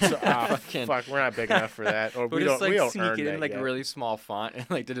tomorrow. So, Fucking- fuck, we're not big enough for that. Or We'll we just don't. We don't sneak earn it in that like yet. a really small font and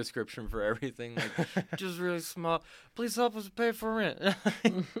like the description for everything, like just really small. Please help us pay for rent.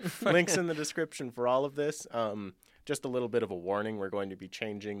 Links in the description for all of this. Just a little bit of a warning: we're going to be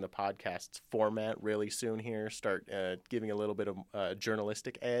changing the podcast's format really soon. Here, start giving a little bit of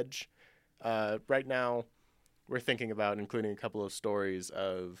journalistic edge. Right now, we're thinking about including a couple of stories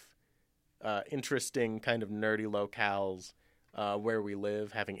of interesting, kind of nerdy locales where we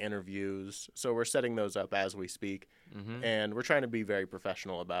live, having interviews. So we're setting those up as we speak, Mm-hmm. and we're trying to be very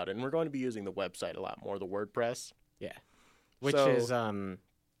professional about it. And we're going to be using the website a lot more, the WordPress. Which So- is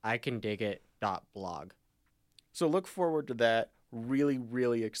I can dig it .blog. So look forward to that. Really,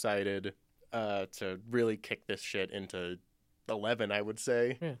 really excited to really kick this shit into 11, I would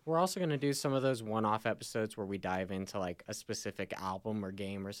say. Yeah. We're also gonna do some of those one-off episodes where we dive into like a specific album or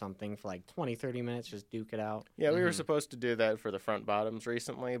game or something for like 20-30 minutes, just duke it out. Yeah, we were Mhm. supposed to do that for the front bottoms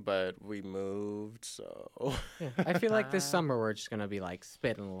recently, but we moved, so. Yeah. I feel like this summer we're just gonna be like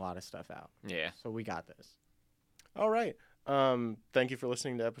spitting a lot of stuff out. Yeah. So we got this. All right. Thank you for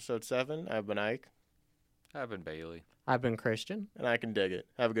listening to episode 7. I've been Ike, I've been Bailey. I've been Christian. and I can dig it.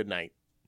 Have a good night.